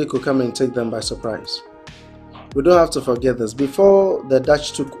nobody could come and take them by surprise. We don't have to forget this. Before the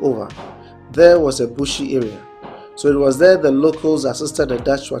Dutch took over, there was a bushy area. So it was there the locals assisted the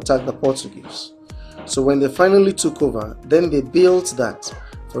Dutch to attack the Portuguese. So when they finally took over, then they built that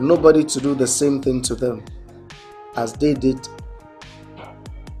for nobody to do the same thing to them as they did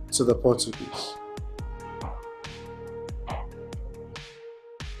to the Portuguese.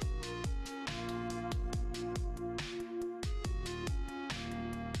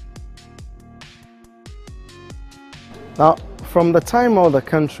 Now, from the time all the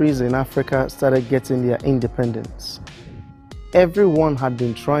countries in Africa started getting their independence, everyone had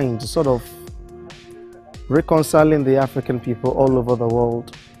been trying to sort of reconciling the African people all over the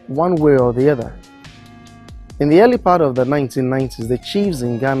world, one way or the other. In the early part of the 1990s, the chiefs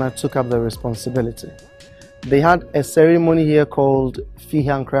in Ghana took up the responsibility. They had a ceremony here called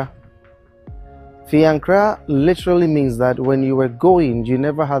Fihankra. Fihankra literally means that when you were going, you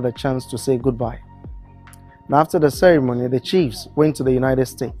never had the chance to say goodbye. Now, after the ceremony, the chiefs went to the United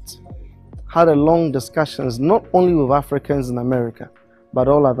States, had a long discussions not only with Africans in America, but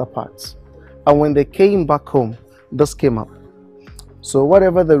all other parts. And when they came back home, this came up. So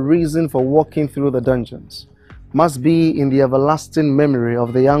whatever the reason for walking through the dungeons must be in the everlasting memory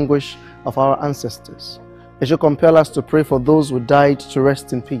of the anguish of our ancestors. It should compel us to pray for those who died to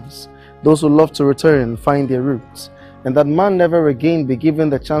rest in peace, those who love to return and find their roots, and that man never again be given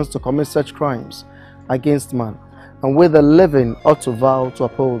the chance to commit such crimes against man, and with the living ought to vow to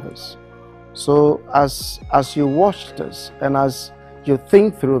uphold this. So as you watch this and as you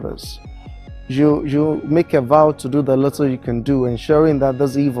think through this, you make a vow to do the little you can do, ensuring that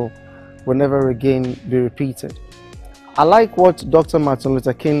this evil will never again be repeated. I like what Dr. Martin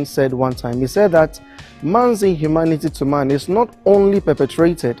Luther King said one time. He said that man's inhumanity to man is not only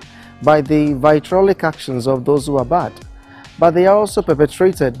perpetrated by the vitriolic actions of those who are bad, but they are also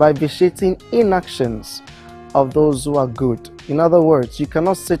perpetrated by vitiating inactions of those who are good. In other words, you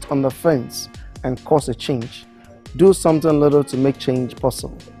cannot sit on the fence and cause a change. Do something little to make change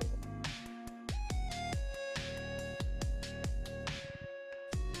possible.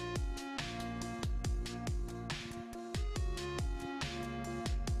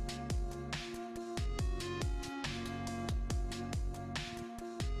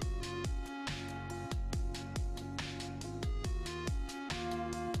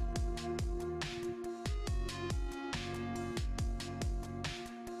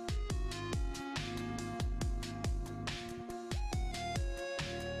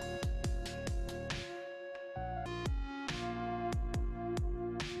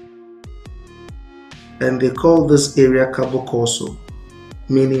 And they call this area Cabo Corso,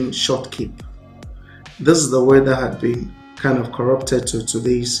 meaning short cape. This is the word that had been kind of corrupted to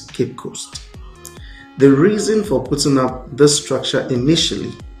today's Cape Coast. The reason for putting up this structure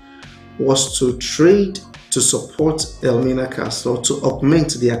initially was to trade to support Elmina Castle, to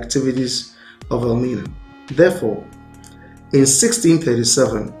augment the activities of Elmina. Therefore, in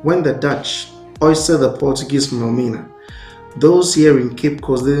 1637, when the Dutch oystered the Portuguese from Elmina, those here in Cape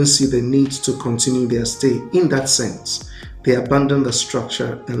Coast didn't see the need to continue their stay. In that sense, they abandoned the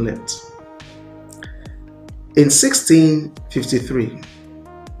structure and left. In 1653,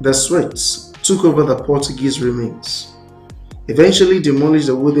 the Swedes took over the Portuguese remains, eventually demolished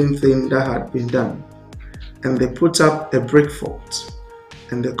the wooden thing that had been done, and they put up a brick fort,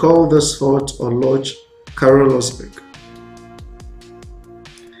 and they called this fort or lodge Carolosberg.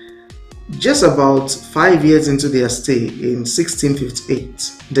 Just about 5 years into their stay in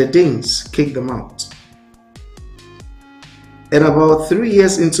 1658, the Danes kicked them out. And about 3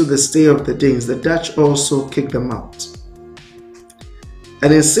 years into the stay of the Danes, the Dutch also kicked them out.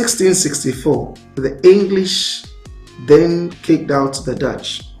 And in 1664, the English then kicked out the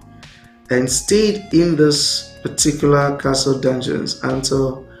Dutch and stayed in this particular castle dungeons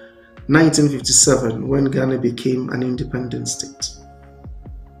until 1957, when Ghana became an independent state.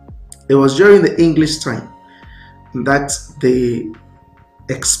 It was during the English time that they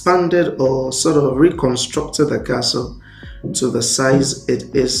expanded or sort of reconstructed the castle to the size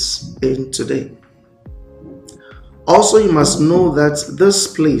it is in today. Also, you must know that this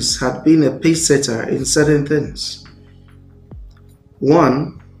place had been a pace setter in certain things.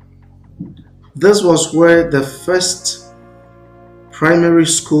 One, this was where the first primary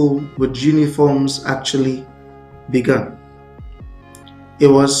school with uniforms actually began. It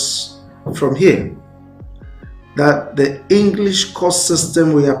was from here that the English course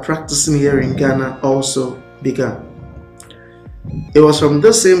system we are practicing here in Ghana also began. It was from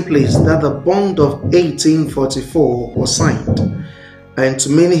the same place that the Bond of 1844 was signed, and to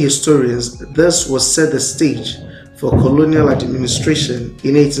many historians, this was set the stage for colonial administration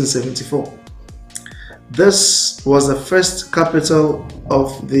in 1874. This was the first capital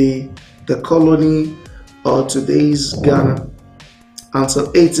of the colony, or today's Ghana, until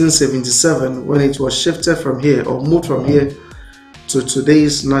 1877, when it was shifted from here or moved from here to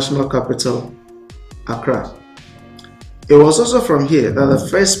today's national capital, Accra. It was also from here that the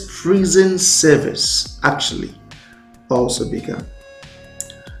first prison service actually also began.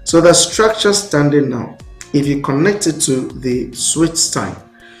 So the structure standing now, if you connect it to the Swiss time,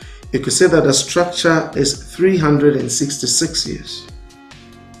 You could say that the structure is 366 years.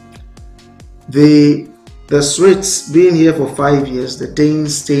 The Swedes being here for 5 years, the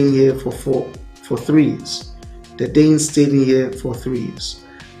Danes staying here for 3 years. The Danes stayed in here for 3 years.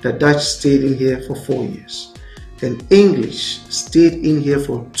 The Dutch stayed in here for 4 years. And English stayed in here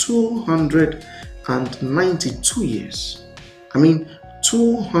for 292 years.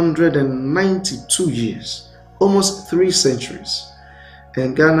 292 years, almost 3 centuries.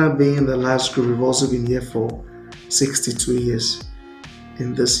 And Ghana being the last group, we've also been here for 62 years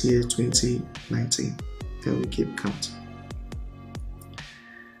in this year 2019, and we keep counting.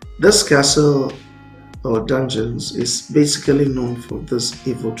 This castle or dungeons is basically known for this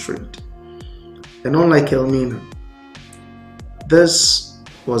evil trade. And unlike Elmina, this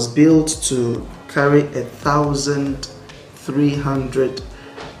was built to carry 1,300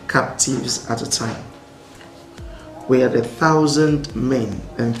 captives at a time. We had 1,000 men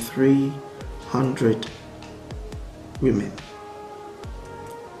and 300 women.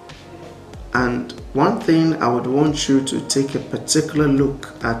 And one thing I would want you to take a particular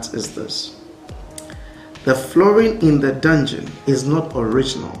look at is this. The flooring in the dungeon is not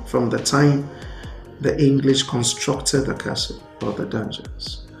original from the time the English constructed the castle or the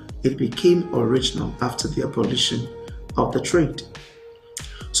dungeons. It became original after the abolition of the trade.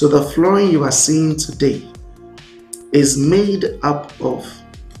 So the flooring you are seeing today is made up of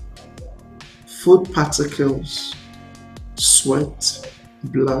food particles, sweat,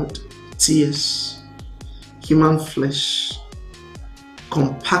 blood, tears, human flesh,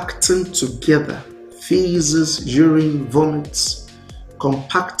 compacting together, feces, urine, vomits,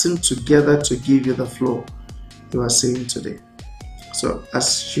 compacting together to give you the floor you are seeing today. So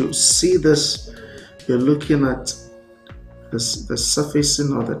as you see this, you're looking at the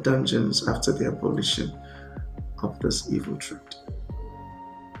surfacing of the dungeons after the abolition of this evil trade.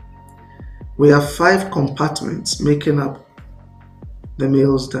 We have 5 compartments making up the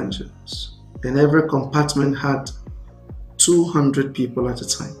male's dungeons, and every compartment had 200 people at a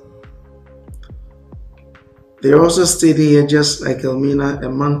time. They also stayed here just like Elmina, a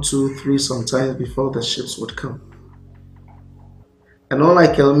month, 2, 3 sometimes before the ships would come. And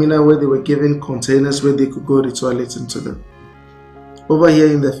unlike Elmina, where they were given containers where they could go to the toilet into them, over here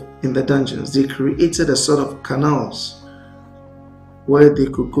in the dungeons, they created a sort of canals where they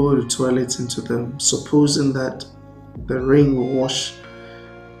could go to the toilet into them, supposing that the rain will wash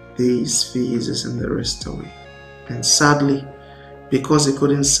these feces and the rest away. And sadly, because it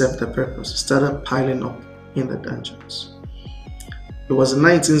couldn't serve the purpose, it started piling up in the dungeons. It was in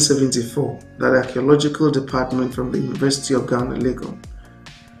 1974 that the archaeological department from the University of Ghana, Lagos,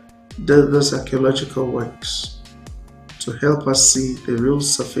 did these archaeological works to help us see the real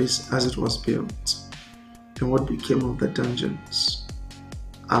surface as it was built and what became of the dungeons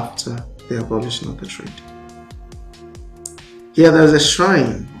after the abolition of the trade. Here there's a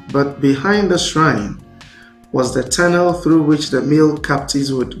shrine, but behind the shrine was the tunnel through which the male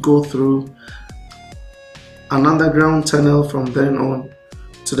captives would go through, an underground tunnel from then on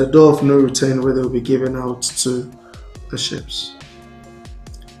to the door of no return, where they will be given out to the ships.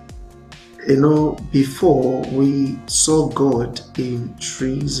 Before we saw God in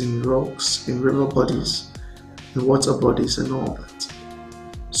trees, in rocks, in river bodies, in water bodies and all that.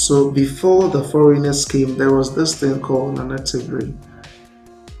 So before the foreigners came, there was this thing called an erected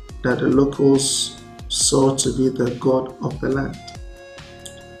that the locals saw to be the god of the land.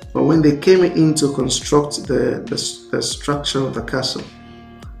 But when they came in to construct the structure of the castle,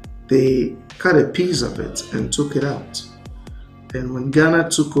 they cut a piece of it and took it out. And when Ghana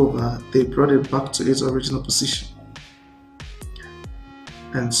took over, they brought it back to its original position.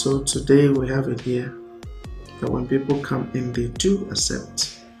 And so today we have it here, that when people come in, they do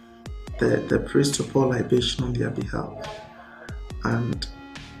accept the priest to pour libation on their behalf. And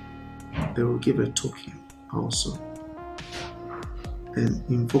they will give a token also and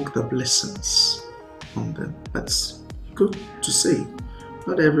invoke the blessings on them. That's good to say.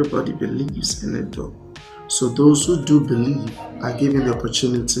 Not everybody believes in it though. So those who do believe are given the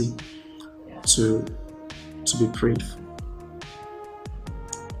opportunity to be prayed for.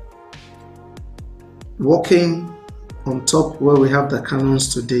 Walking on top where we have the cannons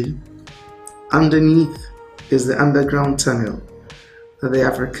today, underneath is the underground tunnel that the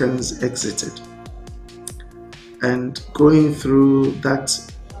Africans exited. And going through that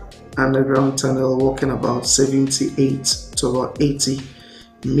underground tunnel, walking about 78 to about 80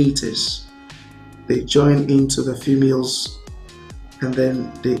 meters, they join into the females and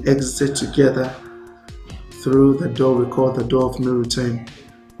then they exited together through the door we call the door of no return,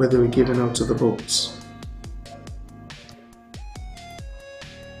 where they were given out to the boats.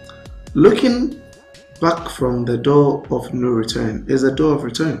 Looking back from the door of no return is a door of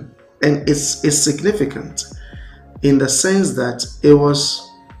return, and it's significant in the sense that it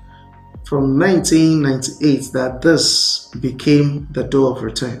was from 1998 that this became the door of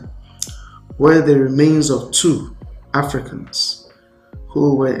return, where the remains of 2 Africans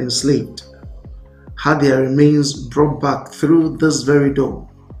who were enslaved had their remains brought back through this very door.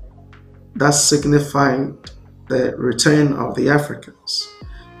 That signified the return of the Africans,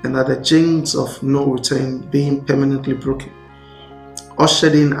 and that the chains of no return being permanently broken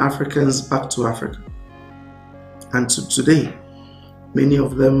ushered in Africans back to Africa. And to today, many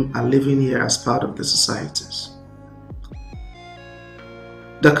of them are living here as part of the societies.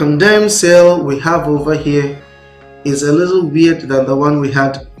 The condemned cell we have over here is a little weird than the one we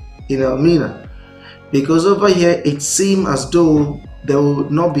had in Elmina, because over here it seemed as though there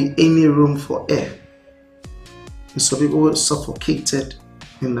would not be any room for air. And so people were suffocated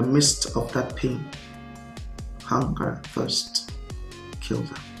in the midst of that pain. Hunger, thirst killed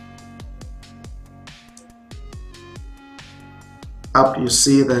them. Up you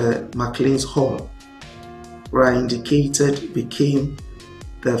see the McLean's Hall, where I indicated became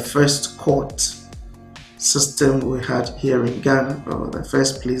the first court system we had here in Ghana, or the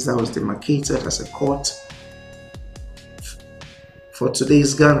first place that was demarcated as a court for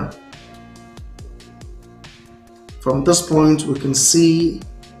today's Ghana. From this point we can see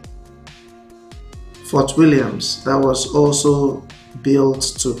Fort Williams, that was also built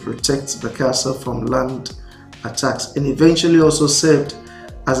to protect the castle from land attacks, and eventually also served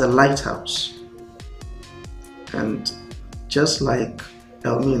as a lighthouse. And just like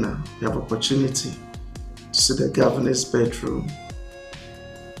Elmina, you have opportunity to see the governor's bedroom,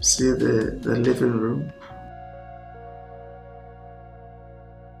 see the living room.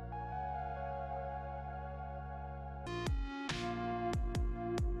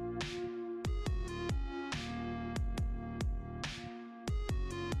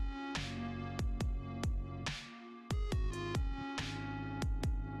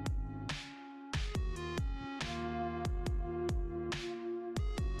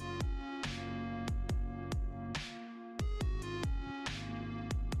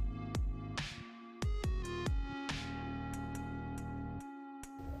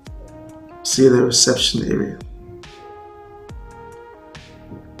 See the reception area.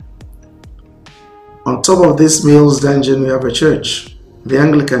 On top of this meals dungeon, we have a church, the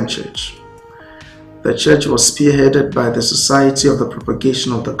Anglican Church. The church was spearheaded by the Society of the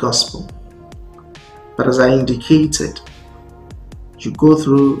Propagation of the Gospel. But as I indicated, you go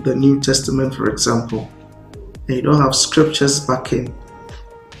through the New Testament, for example, and you don't have scriptures backing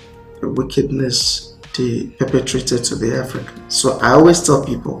the wickedness they perpetrated to the Africans. So I always tell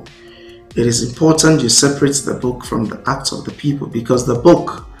people, it is important you separate the book from the acts of the people, because the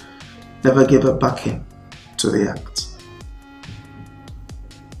book never gave a backing to the act.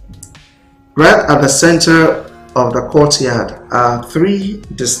 Right at the center of the courtyard are 3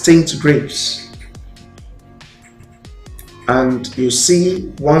 distinct graves, and you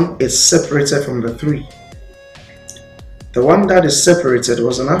see one is separated from the 3. The one that is separated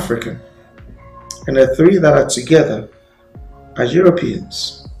was an African, and the 3 that are together are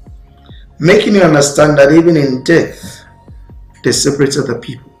Europeans, making you understand that even in death, they separated the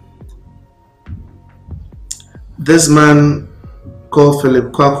people. This man called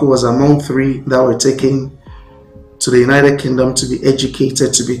Philip Kwaku was among 3 that were taken to the United Kingdom to be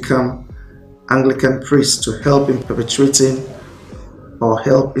educated to become Anglican priests, to help in perpetuating or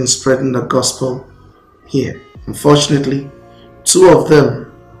help in spreading the gospel here. Unfortunately, 2 of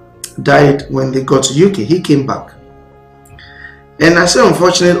them died when they got to UK. He came back. And I say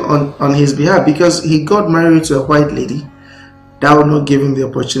unfortunate on his behalf, because he got married to a white lady that would not give him the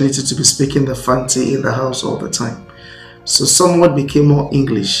opportunity to be speaking the Fanti in the house all the time. So somewhat became more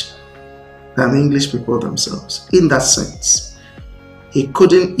English than the English people themselves. In that sense, he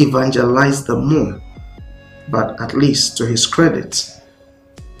couldn't evangelize them more, but at least to his credit,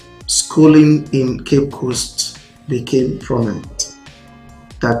 schooling in Cape Coast became prominent,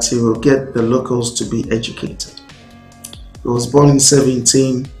 that he will get the locals to be educated. He was born in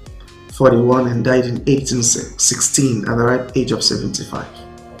 1741 and died in 1816 at the ripe age of 75.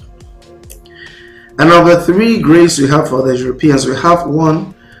 And of the 3 graves we have for the Europeans, we have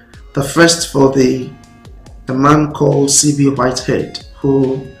one, the first for a man called C.B. Whitehead,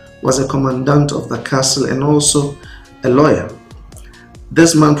 who was a commandant of the castle and also a lawyer.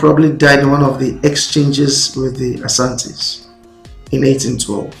 This man probably died in one of the exchanges with the Asantes in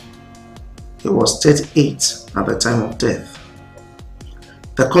 1812. He was 38 at the time of death.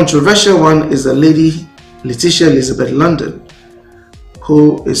 The controversial one is the lady Letitia Elizabeth London,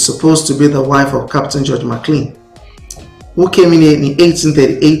 who is supposed to be the wife of Captain George McLean, who came in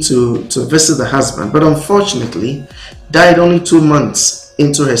 1838 to visit the husband, but unfortunately died only 2 months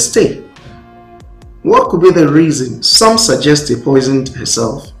into her stay. What could be the reason? Some suggest he poisoned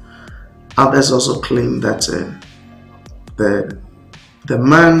herself. Others also claim that the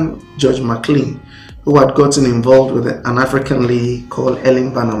man, George McLean, who had gotten involved with an African lady called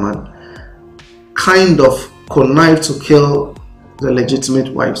Ellen Bannerman, kind of connived to kill the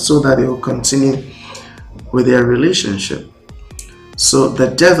legitimate wife so that they will continue with their relationship. So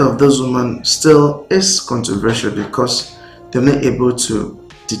the death of this woman still is controversial because they're not able to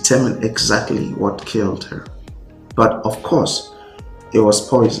determine exactly what killed her. But of course, it was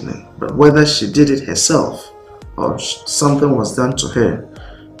poisoning. But whether she did it herself or something was done to her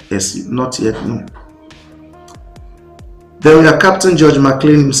is not yet known. Then we have Captain George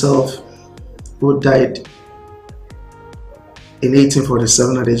McLean himself, who died in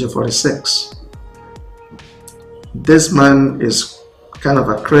 1847 at the age of 46. This man is kind of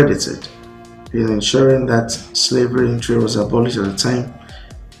accredited in ensuring that slavery in trade was abolished at the time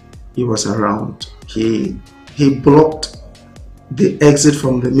he was around. He blocked the exit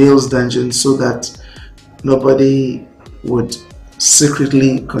from the male's dungeon so that nobody would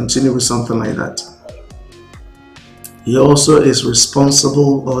secretly continue with something like that. He also is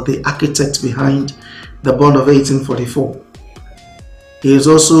responsible, or the architect behind, the Bond of 1844. He is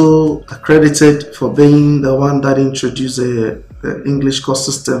also accredited for being the one that introduced the English court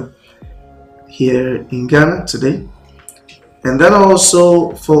system here in Ghana today. And then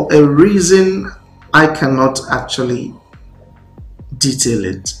also, for a reason I cannot actually detail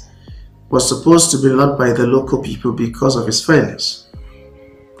it, was supposed to be loved by the local people because of his fairness.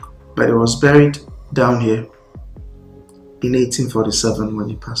 But he was buried down here in 1847 when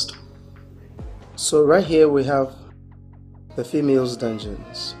he passed. So right here we have the females'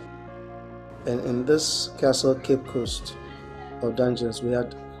 dungeons, and in this castle Cape Coast of dungeons we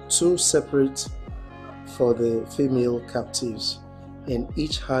had 2 separate for the female captives, and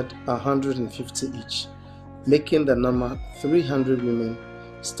each had 150 each, making the number 300 women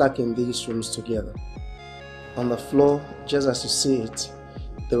stuck in these rooms together. On the floor, just as you see it,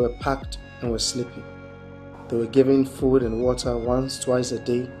 they were packed and were sleeping. They were given food and water once, twice a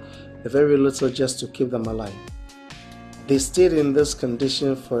day, a very little just to keep them alive. They stayed in this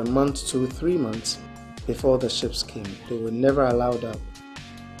condition for a month to 3 months before the ships came. They were never allowed out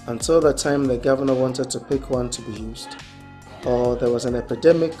until the time the governor wanted to pick one to be used, or there was an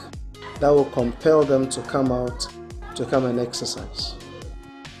epidemic that would compel them to come out to come and exercise.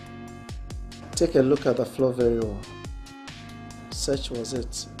 Take a look at the floor very well. Such was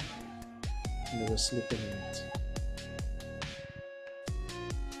it, and they were sleeping in it.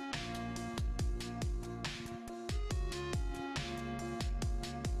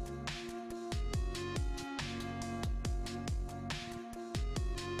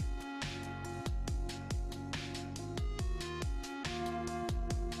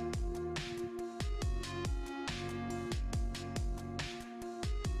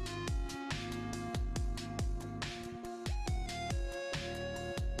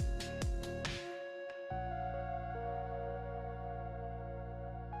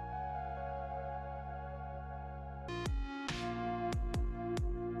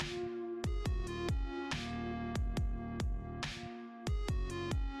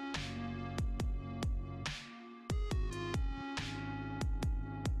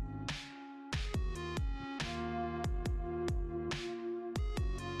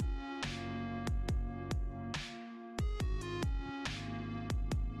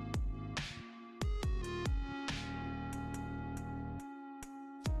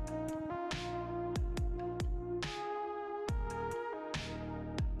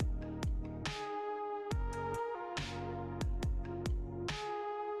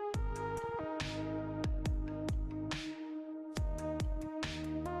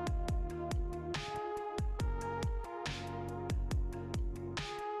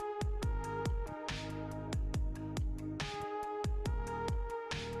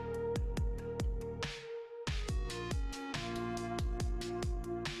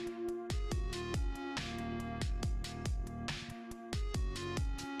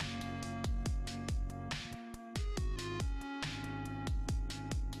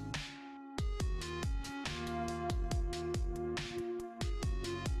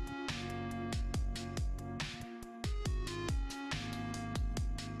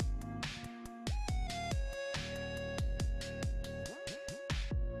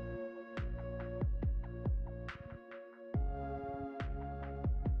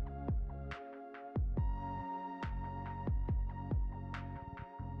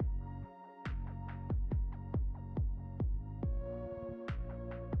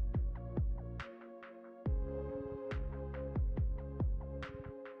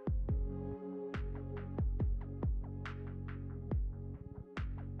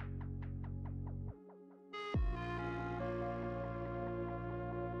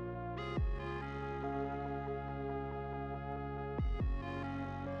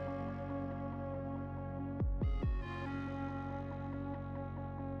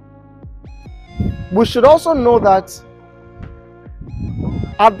 We should also know that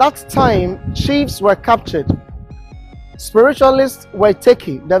at that time, chiefs were captured. Spiritualists were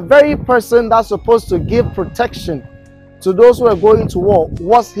taken. The very person that's supposed to give protection to those who are going to war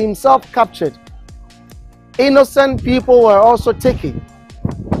was himself captured. Innocent people were also taken.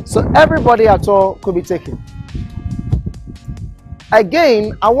 So everybody at all could be taken.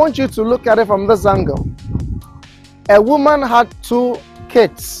 Again, I want you to look at it from this angle. A woman had 2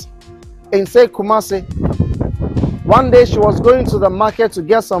 kids in, say, Kumasi. One day she was going to the market to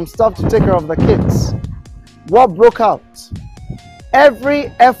get some stuff to take care of the kids. What broke out? Every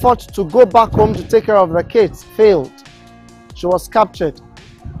effort to go back home to take care of the kids failed. She was captured,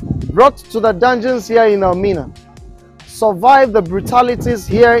 brought to the dungeons here in Elmina, survived the brutalities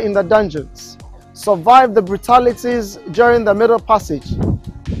here in the dungeons, survived the brutalities during the Middle Passage,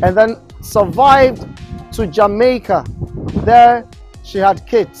 and then survived to Jamaica. There she had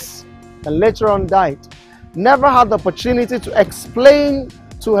kids and later on died. Never had the opportunity to explain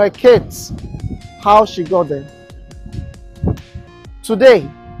to her kids how she got there. Today,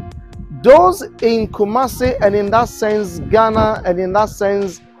 those in Kumasi and in that sense Ghana and in that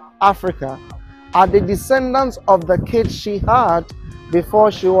sense Africa are the descendants of the kids she had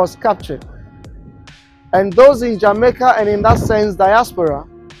before she was captured. And those in Jamaica and in that sense Diaspora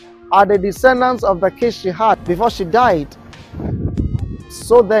are the descendants of the kids she had before she died.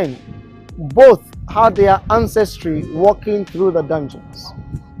 So then, both had their ancestry walking through the dungeons.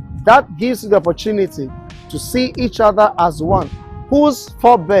 That gives you the opportunity to see each other as one, whose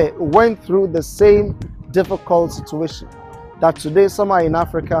forebear went through the same difficult situation. That today some are in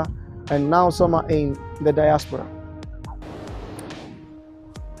Africa and now some are in the diaspora.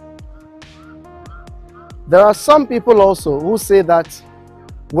 There are some people also who say that,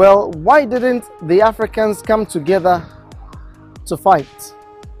 well, why didn't the Africans come together to fight?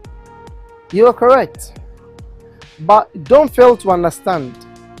 You are correct. But don't fail to understand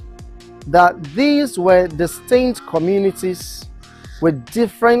that these were distinct communities with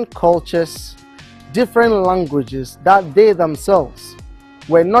different cultures, different languages, that they themselves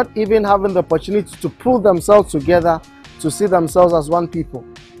were not even having the opportunity to pull themselves together to see themselves as one people.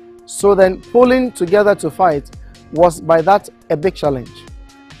 So then pulling together to fight was by that a big challenge.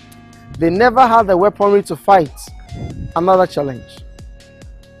 They never had the weaponry to fight another challenge.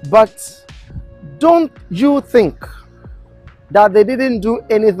 But don't you think that they didn't do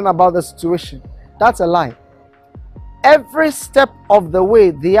anything about the situation? That's a lie. Every step of the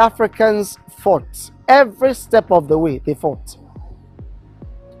way the Africans fought. Every step of the way they fought.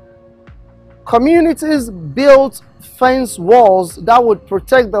 Communities built fence walls that would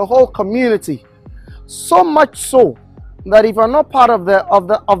protect the whole community. So much so that if you're not part of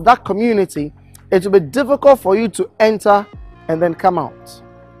that community, it will be difficult for you to enter and then come out.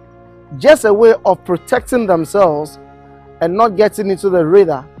 Just a way of protecting themselves and not getting into the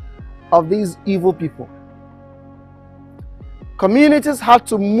radar of these evil people. Communities had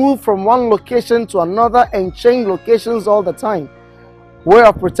to move from one location to another and change locations all the time. Way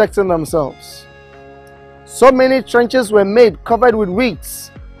of protecting themselves. So many trenches were made covered with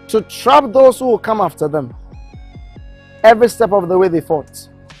weeds to trap those who will come after them. Every step of the way they fought.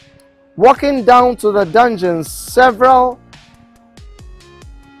 Walking down to the dungeons, several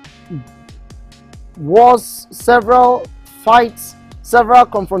wars, several fights, several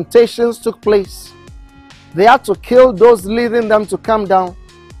confrontations took place. They had to kill those leading them to come down.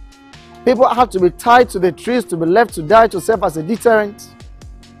 People had to be tied to the trees to be left to die to serve as a deterrent.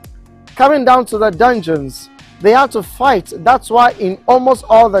 Coming down to the dungeons, they had to fight. That's why in almost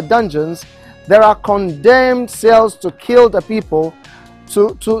all the dungeons, there are condemned cells to kill the people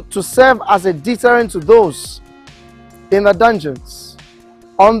to serve as a deterrent to those in the dungeons.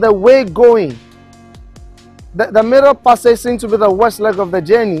 On the way going, the Middle Passage seemed to be the worst leg of the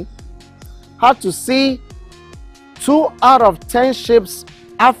journey. Had to see 2 out of 10 ships,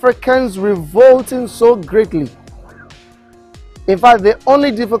 Africans revolting so greatly. In fact, the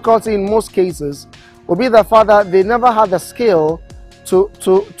only difficulty in most cases would be the fact that they never had the skill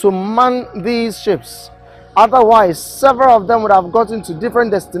to man these ships. Otherwise, several of them would have gotten to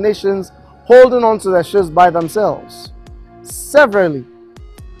different destinations holding on to their ships by themselves. Severally.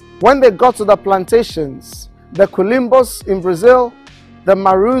 When they got to the plantations, the Colimbos in Brazil, the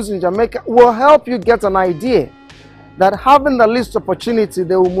Marus in Jamaica will help you get an idea that having the least opportunity,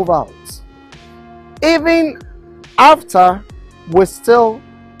 they will move out. Even after, we still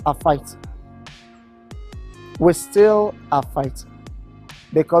are fighting. We still are fighting.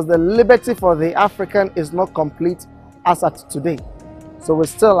 Because the liberty for the African is not complete as at today. So we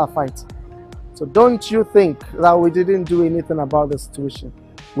still are fighting. So don't you think that we didn't do anything about the situation?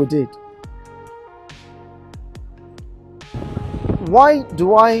 We did. Why do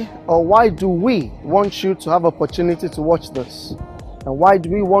we want you to have opportunity to watch this? And why do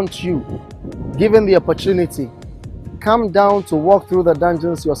we want you, given the opportunity, come down to walk through the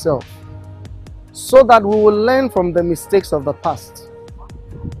dungeons yourself? So that we will learn from the mistakes of the past.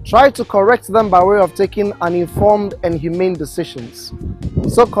 Try to correct them by way of taking an informed and humane decisions.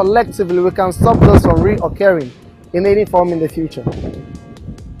 So collectively we can stop this from reoccurring in any form in the future.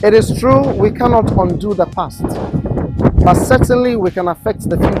 It is true we cannot undo the past, but certainly we can affect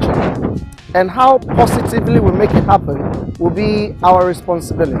the future. And how positively we make it happen will be our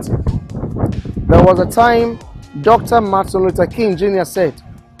responsibility. There was a time Dr. Martin Luther King Jr. said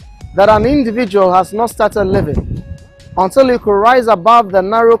that an individual has not started living until he could rise above the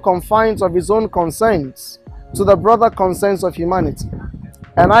narrow confines of his own concerns to the broader concerns of humanity.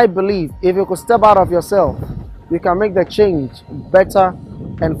 And I believe if you could step out of yourself, you can make the change better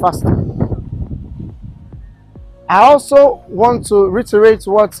and faster. I also want to reiterate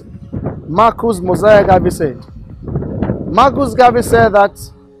what Marcus Mosiah Garvey said. Marcus Garvey said that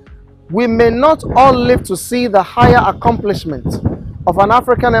we may not all live to see the higher accomplishment of an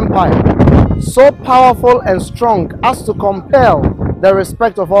African empire so powerful and strong as to compel the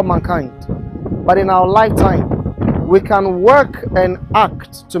respect of all mankind. But in our lifetime, we can work and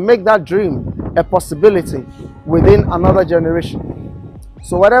act to make that dream a possibility within another generation.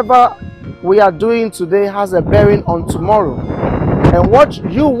 So whatever we are doing today has a bearing on tomorrow. And what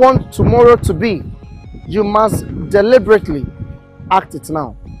you want tomorrow to be, you must deliberately act it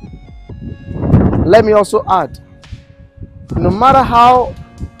now. Let me also add, no matter how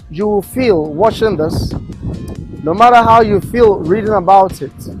you feel watching this, no matter how you feel reading about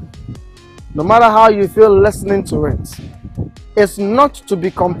it, no matter how you feel listening to it, it's not to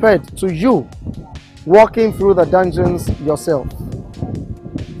be compared to you walking through the dungeons yourself,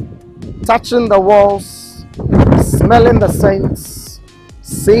 touching the walls, smelling the scents,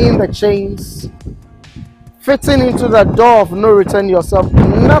 seeing the chains, fitting into the door of no return yourself.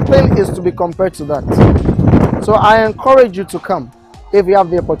 Nothing is to be compared to that. So I encourage you to come if you have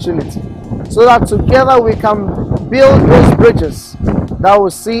the opportunity, so that together we can build those bridges that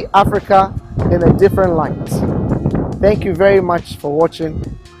will see Africa in a different light. Thank you very much for watching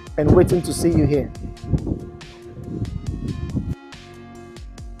and waiting to see you here.